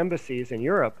U.S. embassies in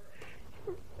Europe,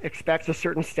 expects a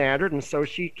certain standard, and so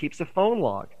she keeps a phone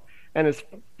log, and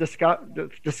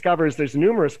discovers there's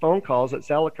numerous phone calls that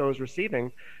Zelikow is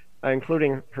receiving,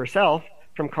 including herself,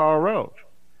 from Karl Rove.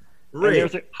 Ray,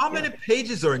 how many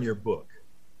pages are in your book?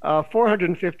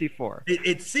 454.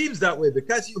 It seems that way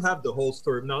because you have the whole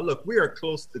story. Now, look, we are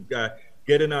close to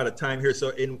getting out of time here. So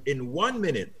in 1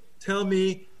 minute, tell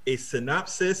me a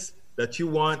synopsis that you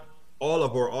want all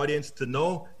of our audience to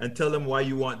know, and tell them why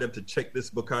you want them to check this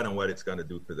book out and what it's going to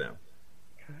do for them.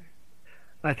 Okay.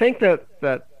 I think that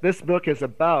this book is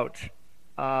about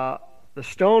the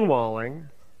stonewalling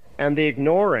and the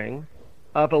ignoring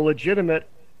of a legitimate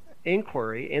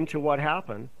inquiry into what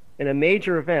happened in a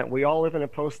major event. We all live in a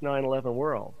post 9/11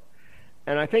 world,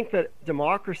 and I think that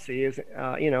democracy is,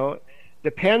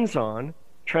 depends on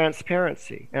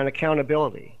transparency and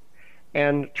accountability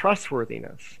and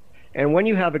trustworthiness. And when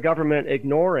you have a government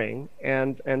ignoring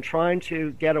and trying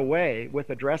to get away with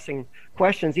addressing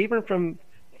questions, even from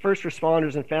first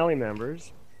responders and family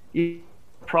members, you have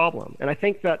a problem. And I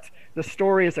think that the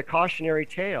story is a cautionary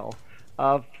tale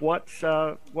of what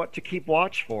to keep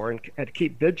watch for and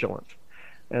keep vigilant.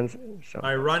 And so,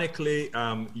 ironically,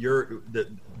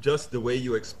 just the way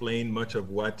you explain much of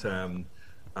what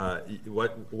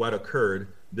occurred,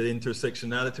 the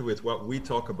intersectionality with what we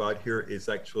talk about here is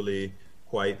actually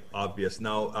quite obvious.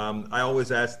 Now, I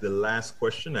always ask the last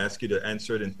question. I ask you to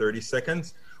answer it in 30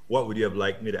 seconds. What would you have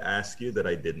liked me to ask you that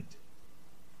I didn't?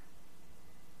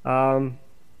 I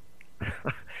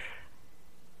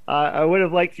would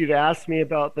have liked you to ask me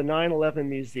about the 9/11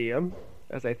 Museum,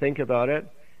 as I think about it,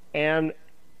 and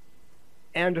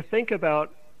to think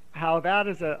about how that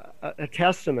is a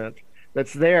testament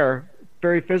that's there,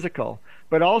 very physical,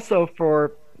 but also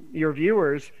for your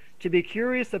viewers to be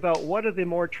curious about what are the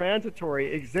more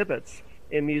transitory exhibits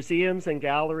in museums and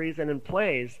galleries and in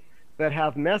plays that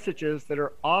have messages that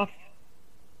are off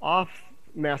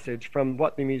message from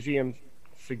what the museum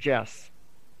suggests.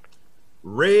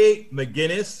 Ray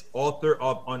McGinnis, author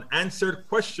of Unanswered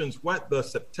Questions, What the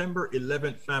September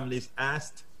 11th Families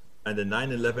Asked and the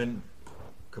 9/11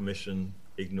 Commission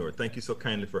Ignored. Thank you so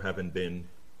kindly for having been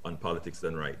on Politics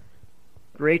Done Right.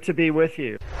 Great to be with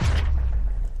you.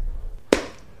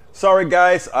 Sorry,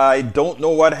 guys, I don't know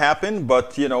what happened,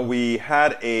 but we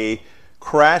had a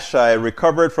crash. I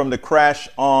recovered from the crash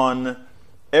on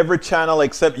every channel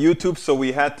except YouTube, so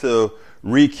we had to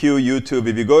re-queue YouTube.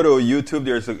 If you go to YouTube,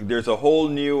 there's a whole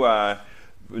new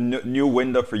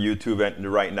window for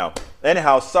YouTube right now.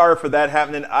 Anyhow, sorry for that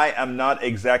happening. I am not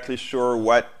exactly sure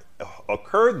what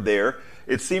occurred there.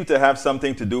 It seemed to have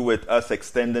something to do with us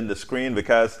extending the screen,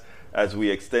 because as we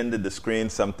extended the screen,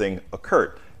 something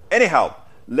occurred. Anyhow,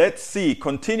 let's see.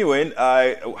 Continuing,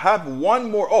 I have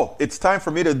one more. Oh, it's time for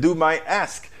me to do my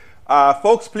ask.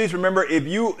 Folks, please remember, if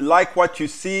you like what you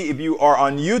see, if you are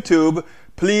on YouTube,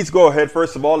 please go ahead,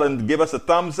 first of all, and give us a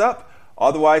thumbs up.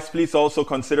 Otherwise, please also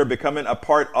consider becoming a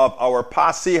part of our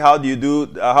posse. How do you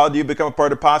become a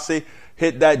part of posse?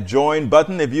 Hit that join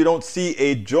button. If you don't see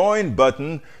a join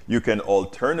button, you can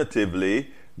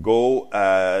alternatively go,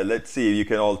 you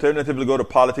can alternatively go to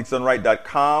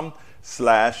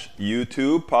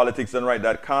politicsdoneright.com/YouTube,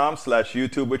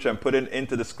 politicsdoneright.com/YouTube, which I'm putting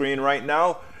into the screen right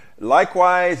now.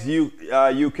 Likewise, you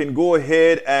can go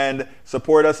ahead and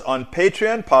support us on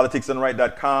Patreon,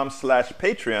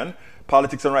 politicsdoneright.com/Patreon,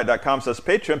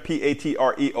 politicsdoneright.com/Patreon,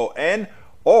 Patreon,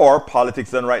 or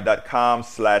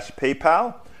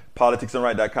politicsdoneright.com/PayPal,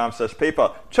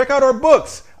 politicsdoneright.com/PayPal. Check out our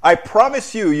books. I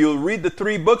promise you'll read the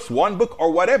 3 books, 1 book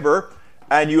or whatever,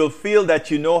 and you'll feel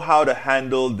that you know how to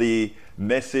handle the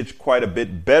message quite a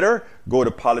bit better. Go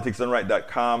to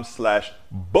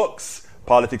politicsdoneright.com/books,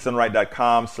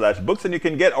 politicsdoneright.com/books, and you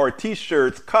can get our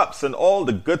t-shirts, cups, and all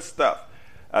the good stuff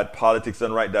at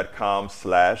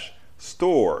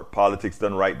politicsdoneright.com/store,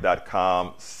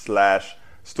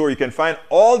 politicsdoneright.com/store. You can find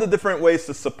all the different ways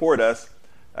to support us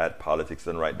at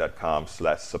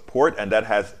politicsdoneright.com/support, and that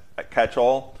has a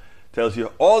catch-all tells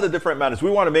you all the different manners.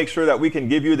 We want to make sure that we can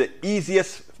give you the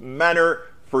easiest manner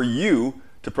for you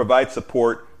to provide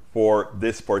support for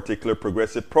this particular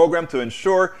progressive program to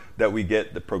ensure that we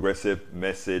get the progressive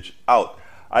message out.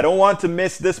 I don't want to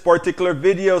miss this particular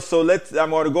video, so I'm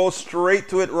going to go straight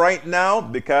to it right now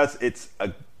because it's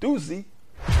a doozy.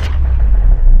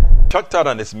 Chuck Todd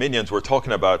and his minions were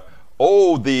talking about,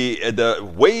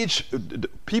 the wage,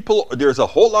 people, there's a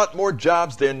whole lot more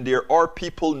jobs than there are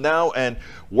people now, and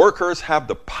workers have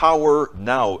the power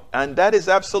now. And that is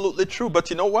absolutely true. But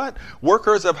you know what?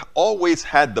 Workers have always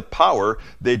had the power.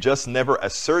 They just never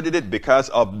asserted it because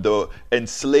of the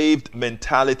enslaved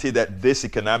mentality that this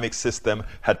economic system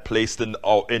had placed in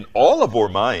all of our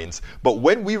minds. But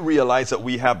when we realize that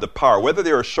we have the power, whether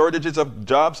there are shortages of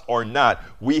jobs or not,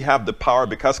 we have the power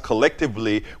because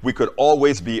collectively we could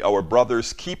always be our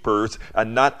brothers' keepers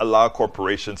and not allow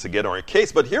corporations to get on our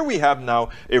case. But here we have now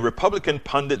a Republican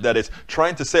pundit that is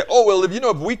trying to say,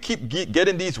 if we keep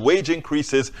getting these wage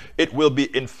increases, it will be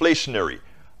inflationary.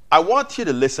 I want you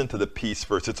to listen to the piece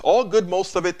first. It's all good,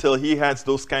 most of it, till he has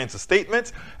those kinds of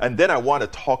statements. And then I want to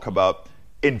talk about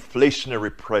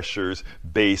inflationary pressures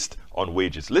based on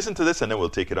wages. Listen to this and then we'll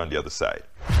take it on the other side.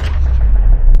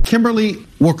 Kimberly,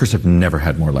 workers have never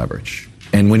had more leverage.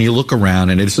 And when you look around,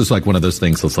 and this is like one of those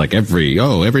things that's like every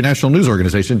national news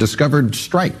organization discovered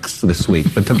strikes this week.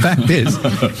 But the fact is,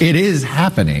 it is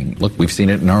happening. Look, we've seen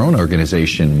it in our own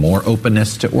organization, more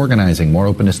openness to organizing, more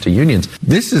openness to unions.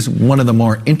 This is one of the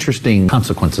more interesting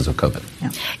consequences of COVID.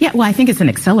 Yeah, well, I think it's an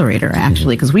accelerator,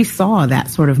 actually, because we saw that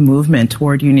sort of movement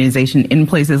toward unionization in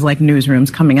places like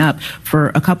newsrooms coming up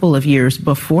for a couple of years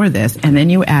before this. And then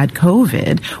you add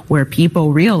COVID, where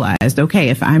people realized, okay,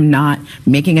 if I'm not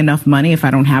making enough money, if I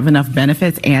don't have enough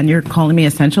benefits and you're calling me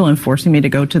essential and forcing me to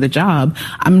go to the job,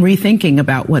 I'm rethinking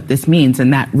about what this means.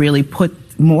 And that really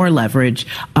put more leverage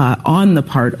on the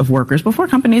part of workers before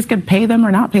companies could pay them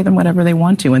or not pay them whatever they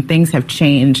want to. And things have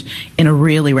changed in a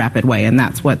really rapid way. And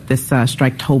that's what this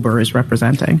Striketober is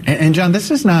representing. And John, this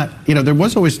is not, there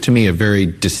was always to me a very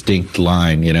distinct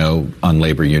line, on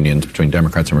labor unions between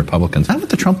Democrats and Republicans. Not with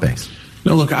the Trump base.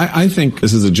 No, look, I think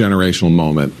this is a generational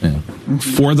moment. Yeah.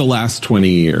 For the last 20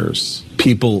 years,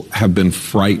 people have been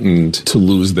frightened to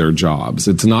lose their jobs.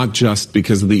 It's not just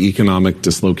because of the economic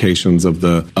dislocations of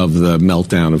the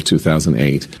meltdown of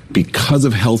 2008. Because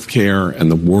of healthcare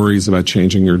and the worries about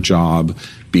changing your job,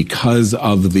 because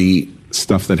of the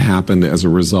stuff that happened as a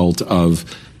result of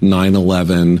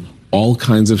 9/11, all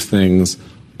kinds of things.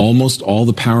 Almost all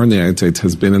the power in the United States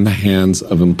has been in the hands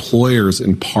of employers,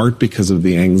 in part because of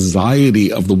the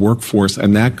anxiety of the workforce,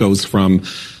 and that goes from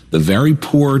the very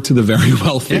poor to the very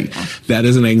wealthy. Yeah. That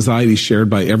is an anxiety shared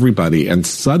by everybody, and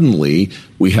suddenly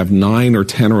we have 9 or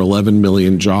 10 or 11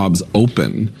 million jobs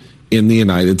open in the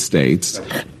United States,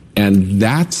 and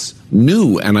that's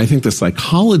new. And I think the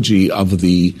psychology of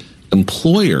the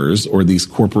employers or these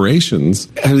corporations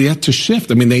have yet to shift.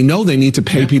 I mean, they know they need to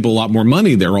pay people a lot more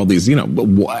money. There are all these,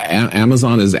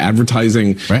 Amazon is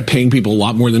advertising, paying people a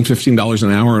lot more than $15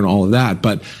 an hour and all of that.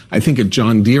 But I think at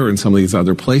John Deere and some of these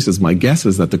other places, my guess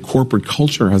is that the corporate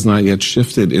culture has not yet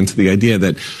shifted into the idea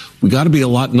that we got to be a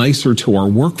lot nicer to our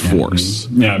workforce.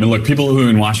 Yeah, I mean, look, people who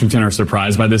in Washington are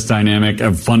surprised by this dynamic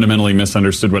have fundamentally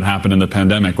misunderstood what happened in the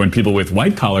pandemic when people with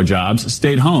white-collar jobs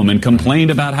stayed home and complained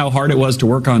about how hard it was to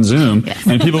work on Zoom,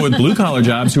 and people with blue-collar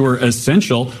jobs who were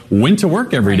essential went to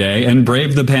work every day and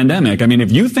braved the pandemic. I mean,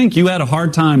 if you think you had a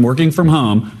hard time working from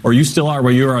home, or you still are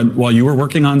while you were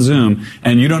working on Zoom,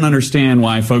 and you don't understand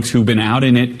why folks who've been out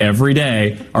in it every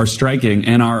day are striking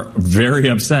and are very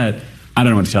upset, I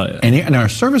don't know what to tell you. And our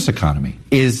service economy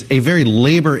is a very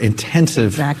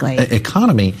labor-intensive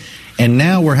economy. And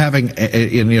now we're having,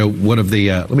 one of the,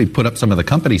 let me put up some of the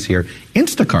companies here.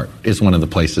 Instacart is one of the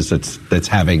places that's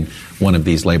having one of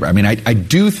these labor. I mean, I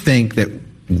do think that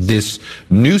this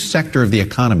new sector of the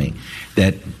economy,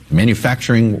 that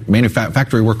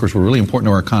factory workers were really important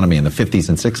to our economy in the 50s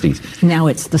and 60s. Now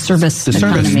it's the service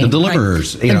economy. The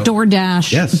deliverers. Right? The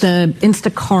DoorDash, the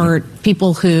Instacart,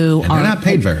 people who they're not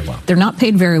paid very well. They're not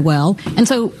paid very well. And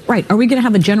so, are we going to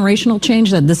have a generational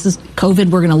change that this is COVID?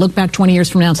 We're going to look back 20 years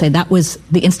from now and say that was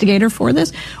the instigator for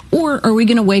this? Or are we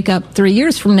going to wake up 3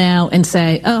 years from now and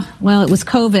say, oh, well, it was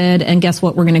COVID, and guess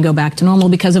what? We're going to go back to normal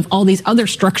because of all these other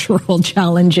structural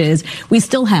challenges we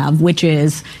still have, which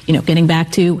is, getting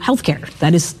back to healthcare.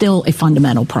 That is still a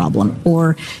fundamental problem.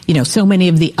 Or, so many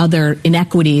of the other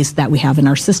inequities that we have in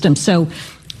our system. So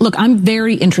Look, I'm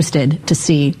very interested to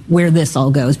see where this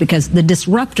all goes, because the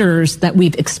disruptors that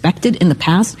we've expected in the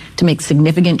past to make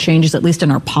significant changes, at least in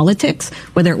our politics,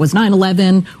 whether it was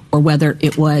 9/11 or whether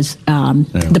it was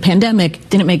the pandemic,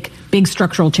 didn't make big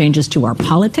structural changes to our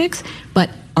politics, but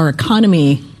our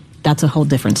economy, that's a whole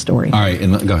different story. All right,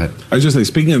 and go ahead. I was just saying,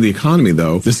 speaking of the economy,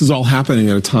 though, this is all happening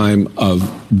at a time of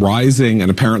rising and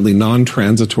apparently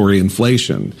non-transitory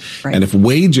inflation. Right. And if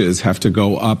wages have to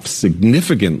go up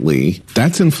significantly,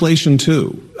 that's inflation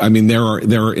too. I mean, there are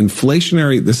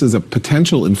inflationary, this is a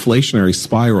potential inflationary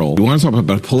spiral. We want to talk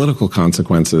about political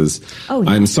consequences. Oh,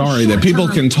 yeah. I'm sorry that people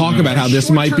can talk about how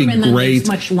this might be great.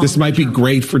 This might be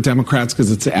great for Democrats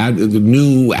because it's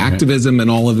new activism and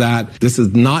all of that. This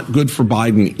is not good for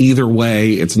Biden either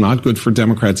way. It's not good for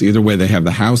Democrats either way. They have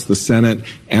the House, the Senate,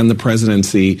 and the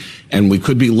presidency, and we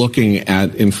could be looking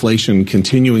at inflation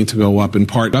continuing to go up in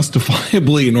part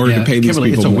justifiably in order to pay these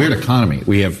Kimberly, people it's a more. weird economy.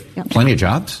 We have plenty of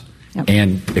jobs,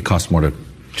 and it costs more to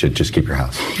just keep your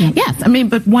house. Yes, I mean,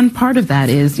 but one part of that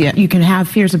is, you can have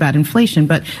fears about inflation,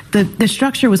 but the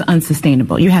structure was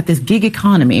unsustainable. You had this gig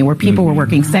economy where people were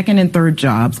working second and third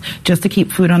jobs just to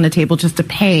keep food on the table, just to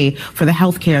pay for the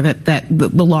health care that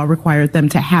the law required them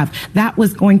to have. That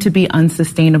was going to be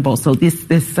unsustainable. So this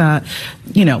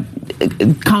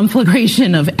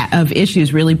conflagration of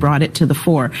issues really brought it to the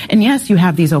fore. And yes, you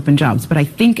have these open jobs, but I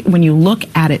think when you look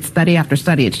at it, study after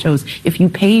study, it shows if you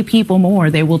pay people more,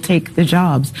 they will take the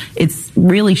jobs. It's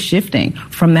really shifting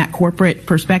from that corporate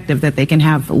perspective that they can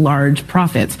have large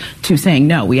profits to saying,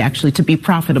 no, to be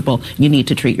profitable, you need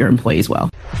to treat your employees well.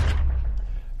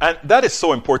 And that is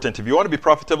so important. If you want to be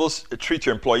profitable, treat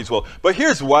your employees well. But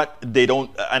here's what they don't,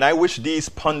 and I wish these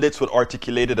pundits would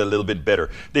articulate it a little bit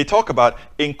better. They talk about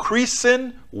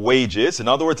increasing wages. In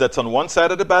other words, that's on one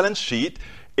side of the balance sheet.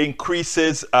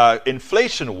 Increases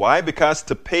inflation. Why? Because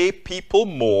to pay people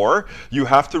more, you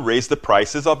have to raise the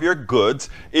prices of your goods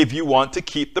if you want to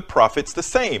keep the profits the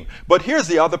same. But here's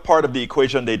the other part of the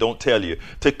equation they don't tell you.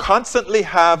 To constantly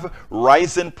have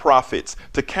rising profits,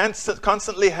 to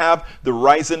constantly have the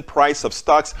rising price of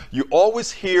stocks, you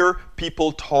always hear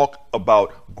people talk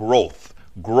about growth.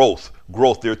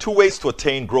 There are two ways to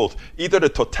attain growth, either the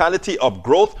totality of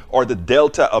growth or the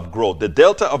delta of growth. The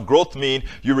delta of growth means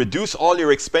you reduce all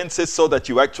your expenses so that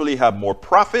you actually have more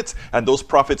profits, and those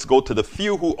profits go to the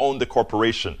few who own the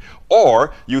corporation.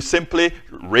 Or you simply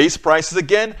raise prices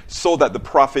again so that the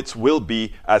profits will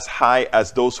be as high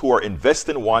as those who are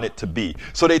investing want it to be.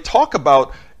 So they talk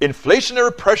about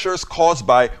inflationary pressures caused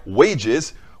by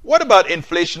wages. What about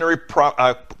inflationary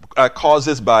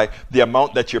causes by the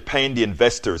amount that you're paying the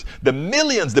investors? The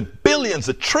millions, the billions,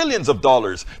 the trillions of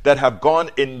dollars that have gone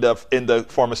in the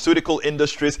pharmaceutical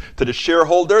industries to the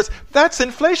shareholders, that's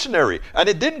inflationary. And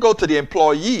it didn't go to the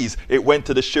employees, it went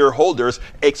to the shareholders,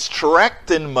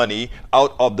 extracting money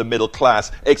out of the middle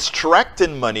class,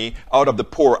 extracting money out of the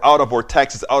poor, out of our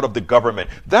taxes, out of the government.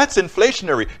 That's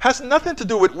inflationary. Has nothing to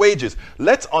do with wages.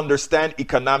 Let's understand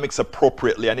economics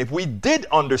appropriately. And if we did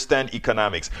understand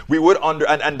economics, we would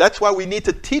and that's why we need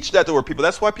to teach that to our people.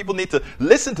 That's why people need to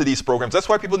listen to these programs. That's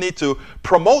why people need to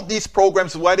promote these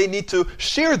programs, why they need to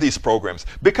share these programs.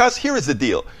 Because here is the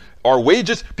deal. Our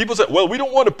wages, people say, well, we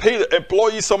don't want to pay the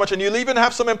employees so much. And you'll even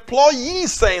have some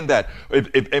employees saying that.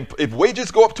 If wages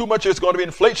go up too much, there's going to be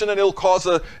inflation and it'll cause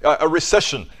a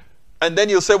recession. And then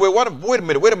you'll say, well, wait a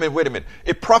minute.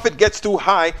 If profit gets too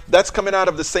high, that's coming out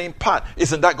of the same pot.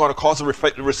 Isn't that going to cause a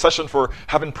recession for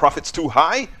having profits too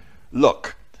high?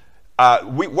 Look.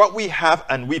 What we have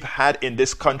and we've had in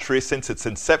this country since its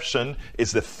inception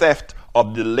is the theft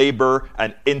of the labor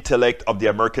and intellect of the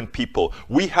American people.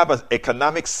 We have an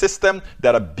economic system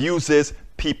that abuses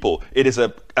people. It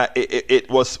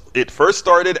first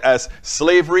started as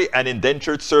slavery and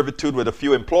indentured servitude with a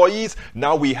few employees.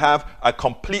 Now we have a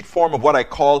complete form of what I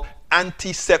call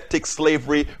antiseptic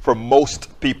slavery for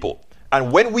most people.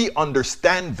 And when we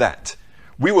understand that,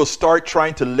 we will start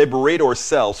trying to liberate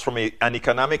ourselves from an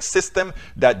economic system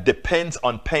that depends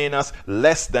on paying us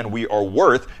less than we are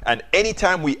worth. And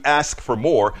anytime we ask for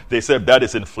more, they say that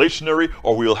is inflationary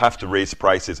or we will have to raise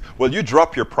prices. Well, you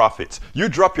drop your profits.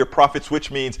 Which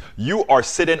means you are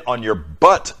sitting on your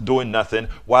butt doing nothing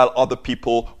while other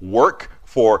people work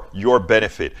for your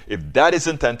benefit. If that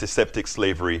isn't antiseptic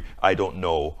slavery, I don't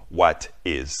know what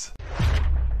is.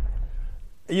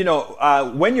 You know,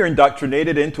 when you're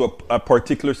indoctrinated into a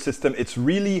particular system, it's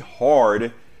really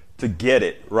hard to get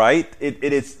it, right? It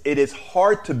is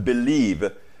hard to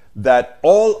believe that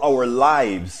all our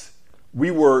lives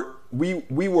we were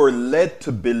led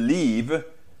to believe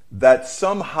that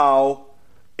somehow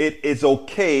it is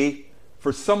okay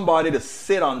for somebody to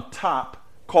sit on top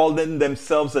calling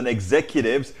themselves an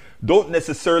executives don't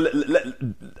necessarily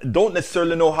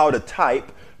know how to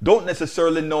type, don't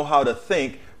necessarily know how to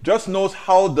think, just knows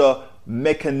how the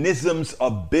mechanisms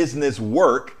of business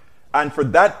work. And for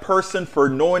that person, for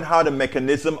knowing how the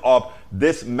mechanism of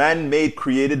this man-made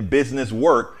created business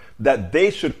work, that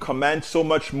they should command so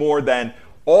much more than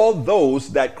all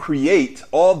those that create,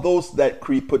 all those that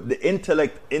put the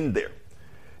intellect in there.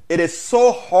 It is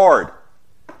so hard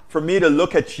for me to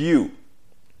look at you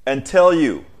and tell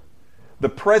you the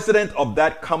president of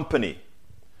that company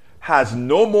has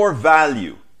no more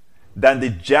value than the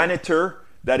janitor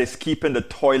that is keeping the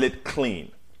toilet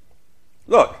clean.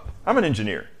 Look, I'm an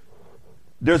engineer.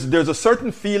 There's a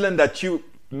certain feeling that you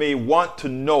may want to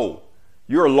know.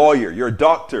 You're a lawyer, you're a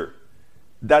doctor,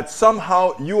 that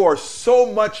somehow you are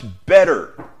so much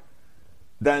better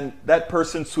than that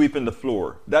person sweeping the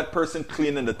floor, that person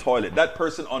cleaning the toilet, that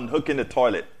person unhooking the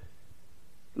toilet.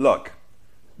 Look,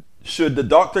 should the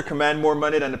doctor command more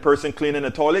money than the person cleaning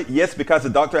the toilet? Yes, because the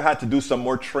doctor had to do some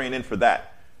more training for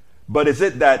that. But is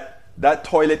it that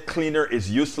toilet cleaner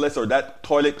is useless, or that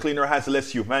toilet cleaner has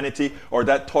less humanity, or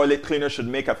that toilet cleaner should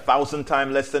make 1,000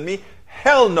 times less than me?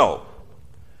 Hell no.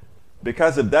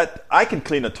 Because of that, I can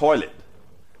clean a toilet.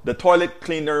 The toilet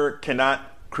cleaner cannot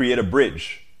create a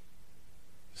bridge.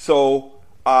 So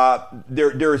there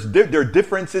are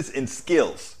differences in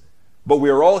skills, but we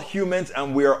are all humans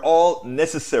and we are all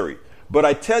necessary. But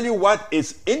I tell you what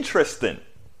is interesting.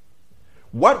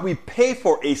 What we pay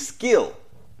for a skill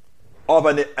of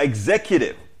an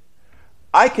executive,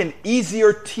 I can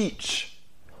easier teach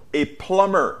a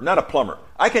plumber, not a plumber,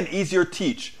 I can easier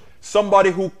teach somebody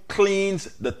who cleans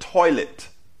the toilet.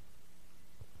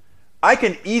 I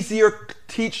can easier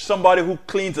teach somebody who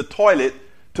cleans a toilet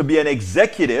to be an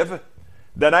executive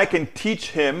than I can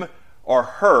teach him or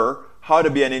her how to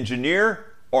be an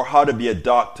engineer or how to be a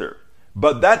doctor.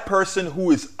 But that person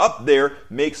who is up there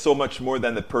makes so much more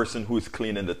than the person who is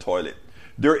cleaning the toilet.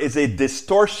 There is a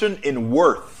distortion in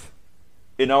worth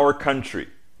in our country,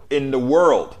 in the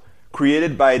world,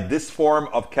 created by this form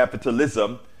of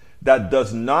capitalism that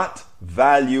does not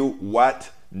value what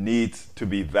needs to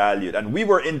be valued. And we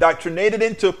were indoctrinated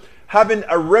into having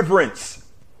a reverence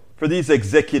for these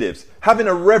executives, having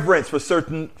a reverence for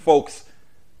certain folks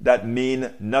that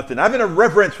mean nothing, having a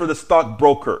reverence for the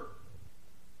stockbroker.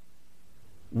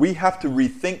 We have to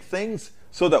rethink things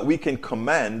so that we can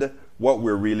command what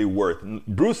we're really worth.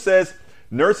 Bruce says,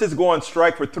 nurses go on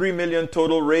strike for $3 million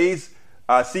total raise.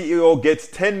 CEO gets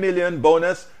 $10 million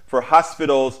bonus for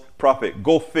hospitals profit.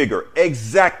 Go figure.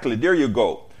 Exactly. There you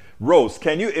go. Rose,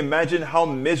 can you imagine how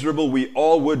miserable we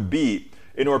all would be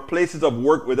in our places of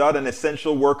work without an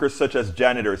essential worker such as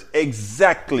janitors?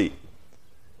 Exactly.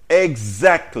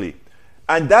 Exactly.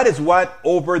 And that is what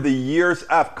over the years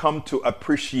I've come to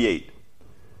appreciate.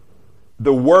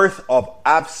 The worth of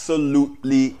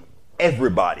absolutely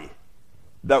everybody.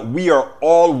 That we are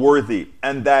all worthy,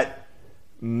 and that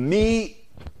my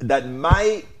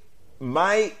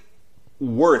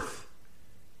worth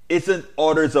isn't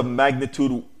orders of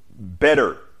magnitude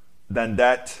better than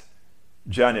that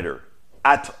janitor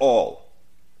at all.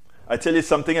 I tell you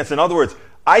something else. In other words,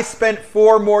 I spent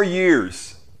 4 more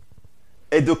years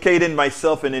educating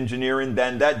myself in engineering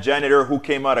than that janitor who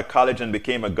came out of college and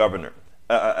became a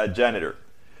janitor.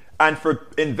 And for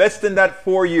investing that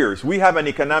 4 years, we have an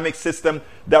economic system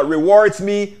that rewards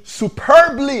me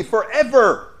superbly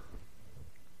forever.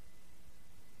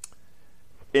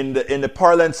 In the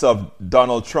parlance of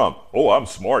Donald Trump, oh, I'm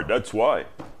smart, that's why.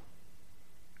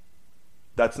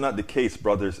 That's not the case,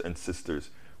 brothers and sisters.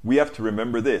 We have to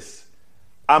remember this.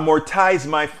 Amortize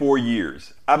my 4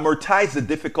 years. Amortize the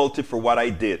difficulty for what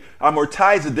I did.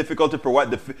 Amortize the difficulty for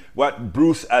what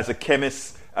Bruce as a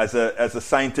chemist, as a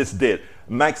scientist did.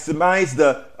 Maximize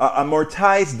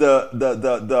amortize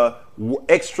the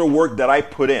extra work that I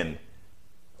put in,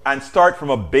 and start from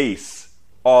a base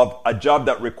of a job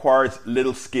that requires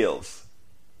little skills.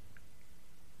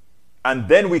 And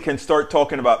then we can start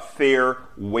talking about fair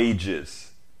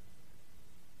wages.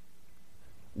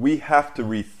 We have to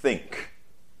rethink.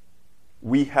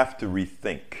 We have to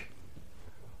rethink.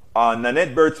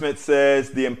 Nanette Birdsmith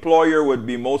says the employer would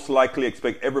be most likely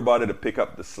expect everybody to pick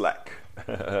up the slack.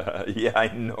 Yeah, I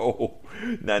know,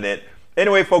 Nanette.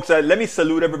 Anyway, folks, let me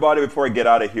salute everybody before I get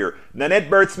out of here. Nanette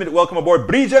Birdsmith, welcome aboard.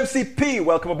 Bridge MCP,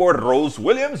 welcome aboard. Rose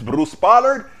Williams, Bruce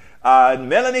Pollard,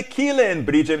 Melanie Keelan,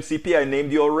 Bridge MCP, I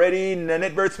named you already.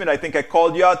 Nanette Birdsmith, I think I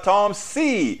called you out. Tom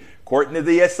C, Courtney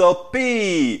the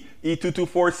SLP,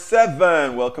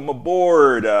 E2247, welcome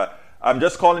aboard. I'm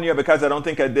just calling you because I don't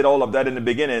think I did all of that in the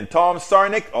beginning. Tom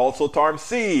Sarnick, also Tom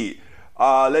C.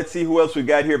 Let's see who else we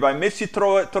got here. If I miss you,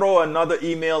 throw another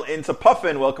email into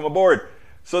Puffin. Welcome aboard.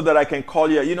 So that I can call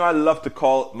you. You know, I love to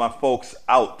call my folks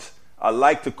out. I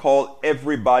like to call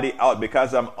everybody out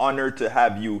because I'm honored to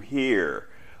have you here.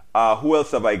 Who else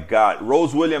have I got?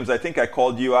 Rose Williams, I think I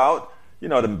called you out. You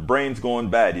know, the brain's going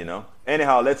bad, you know.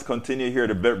 Anyhow, let's continue here.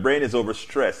 The brain is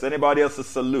overstressed. Anybody else a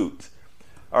salute?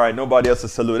 All right, nobody else a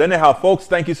salute. Anyhow, folks,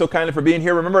 thank you so kindly for being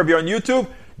here. Remember, if you're on YouTube,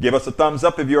 give us a thumbs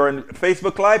up. If you're on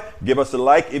Facebook Live, give us a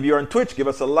like. If you're on Twitch, give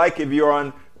us a like. If you're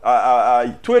on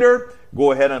Twitter,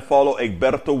 go ahead and follow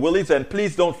Egberto Willies. And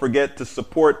please don't forget to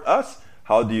support us.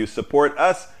 How do you support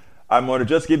us? I'm going to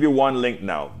just give you one link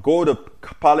now. Go to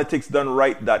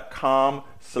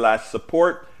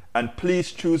politicsdoneright.com/support and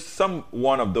please choose some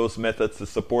one of those methods to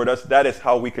support us. That is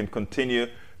how we can continue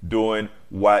doing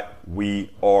what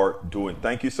we are doing.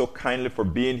 Thank you so kindly for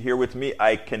being here with me.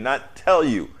 I cannot tell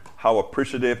you how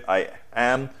appreciative I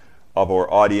am of our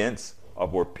audience,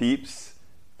 of our peeps.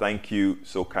 Thank you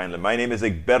so kindly. My name is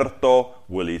Egberto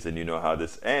Willies, and you know how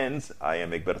this ends. I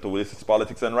am Egberto Willies. It's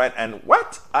Politics Done Right. And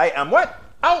what? I am what?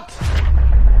 Out!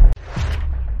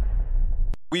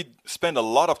 We spend a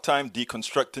lot of time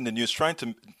deconstructing the news, trying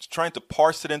to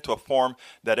parse it into a form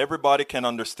that everybody can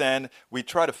understand. We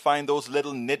try to find those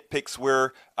little nitpicks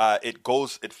where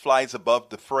it flies above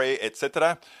the fray,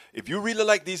 etc. If you really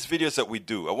like these videos that we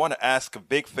do, I want to ask a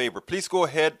big favor. Please go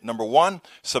ahead. Number 1,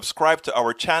 subscribe to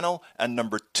our channel. And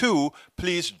number 2,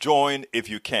 please join if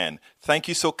you can. Thank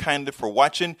you so kindly for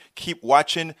watching. Keep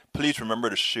watching. Please remember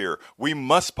to share. We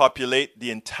must populate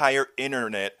the entire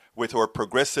internet with our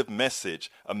progressive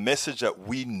message, a message that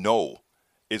we know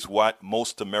is what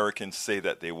most Americans say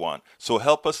that they want. So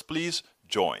help us, please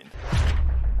join.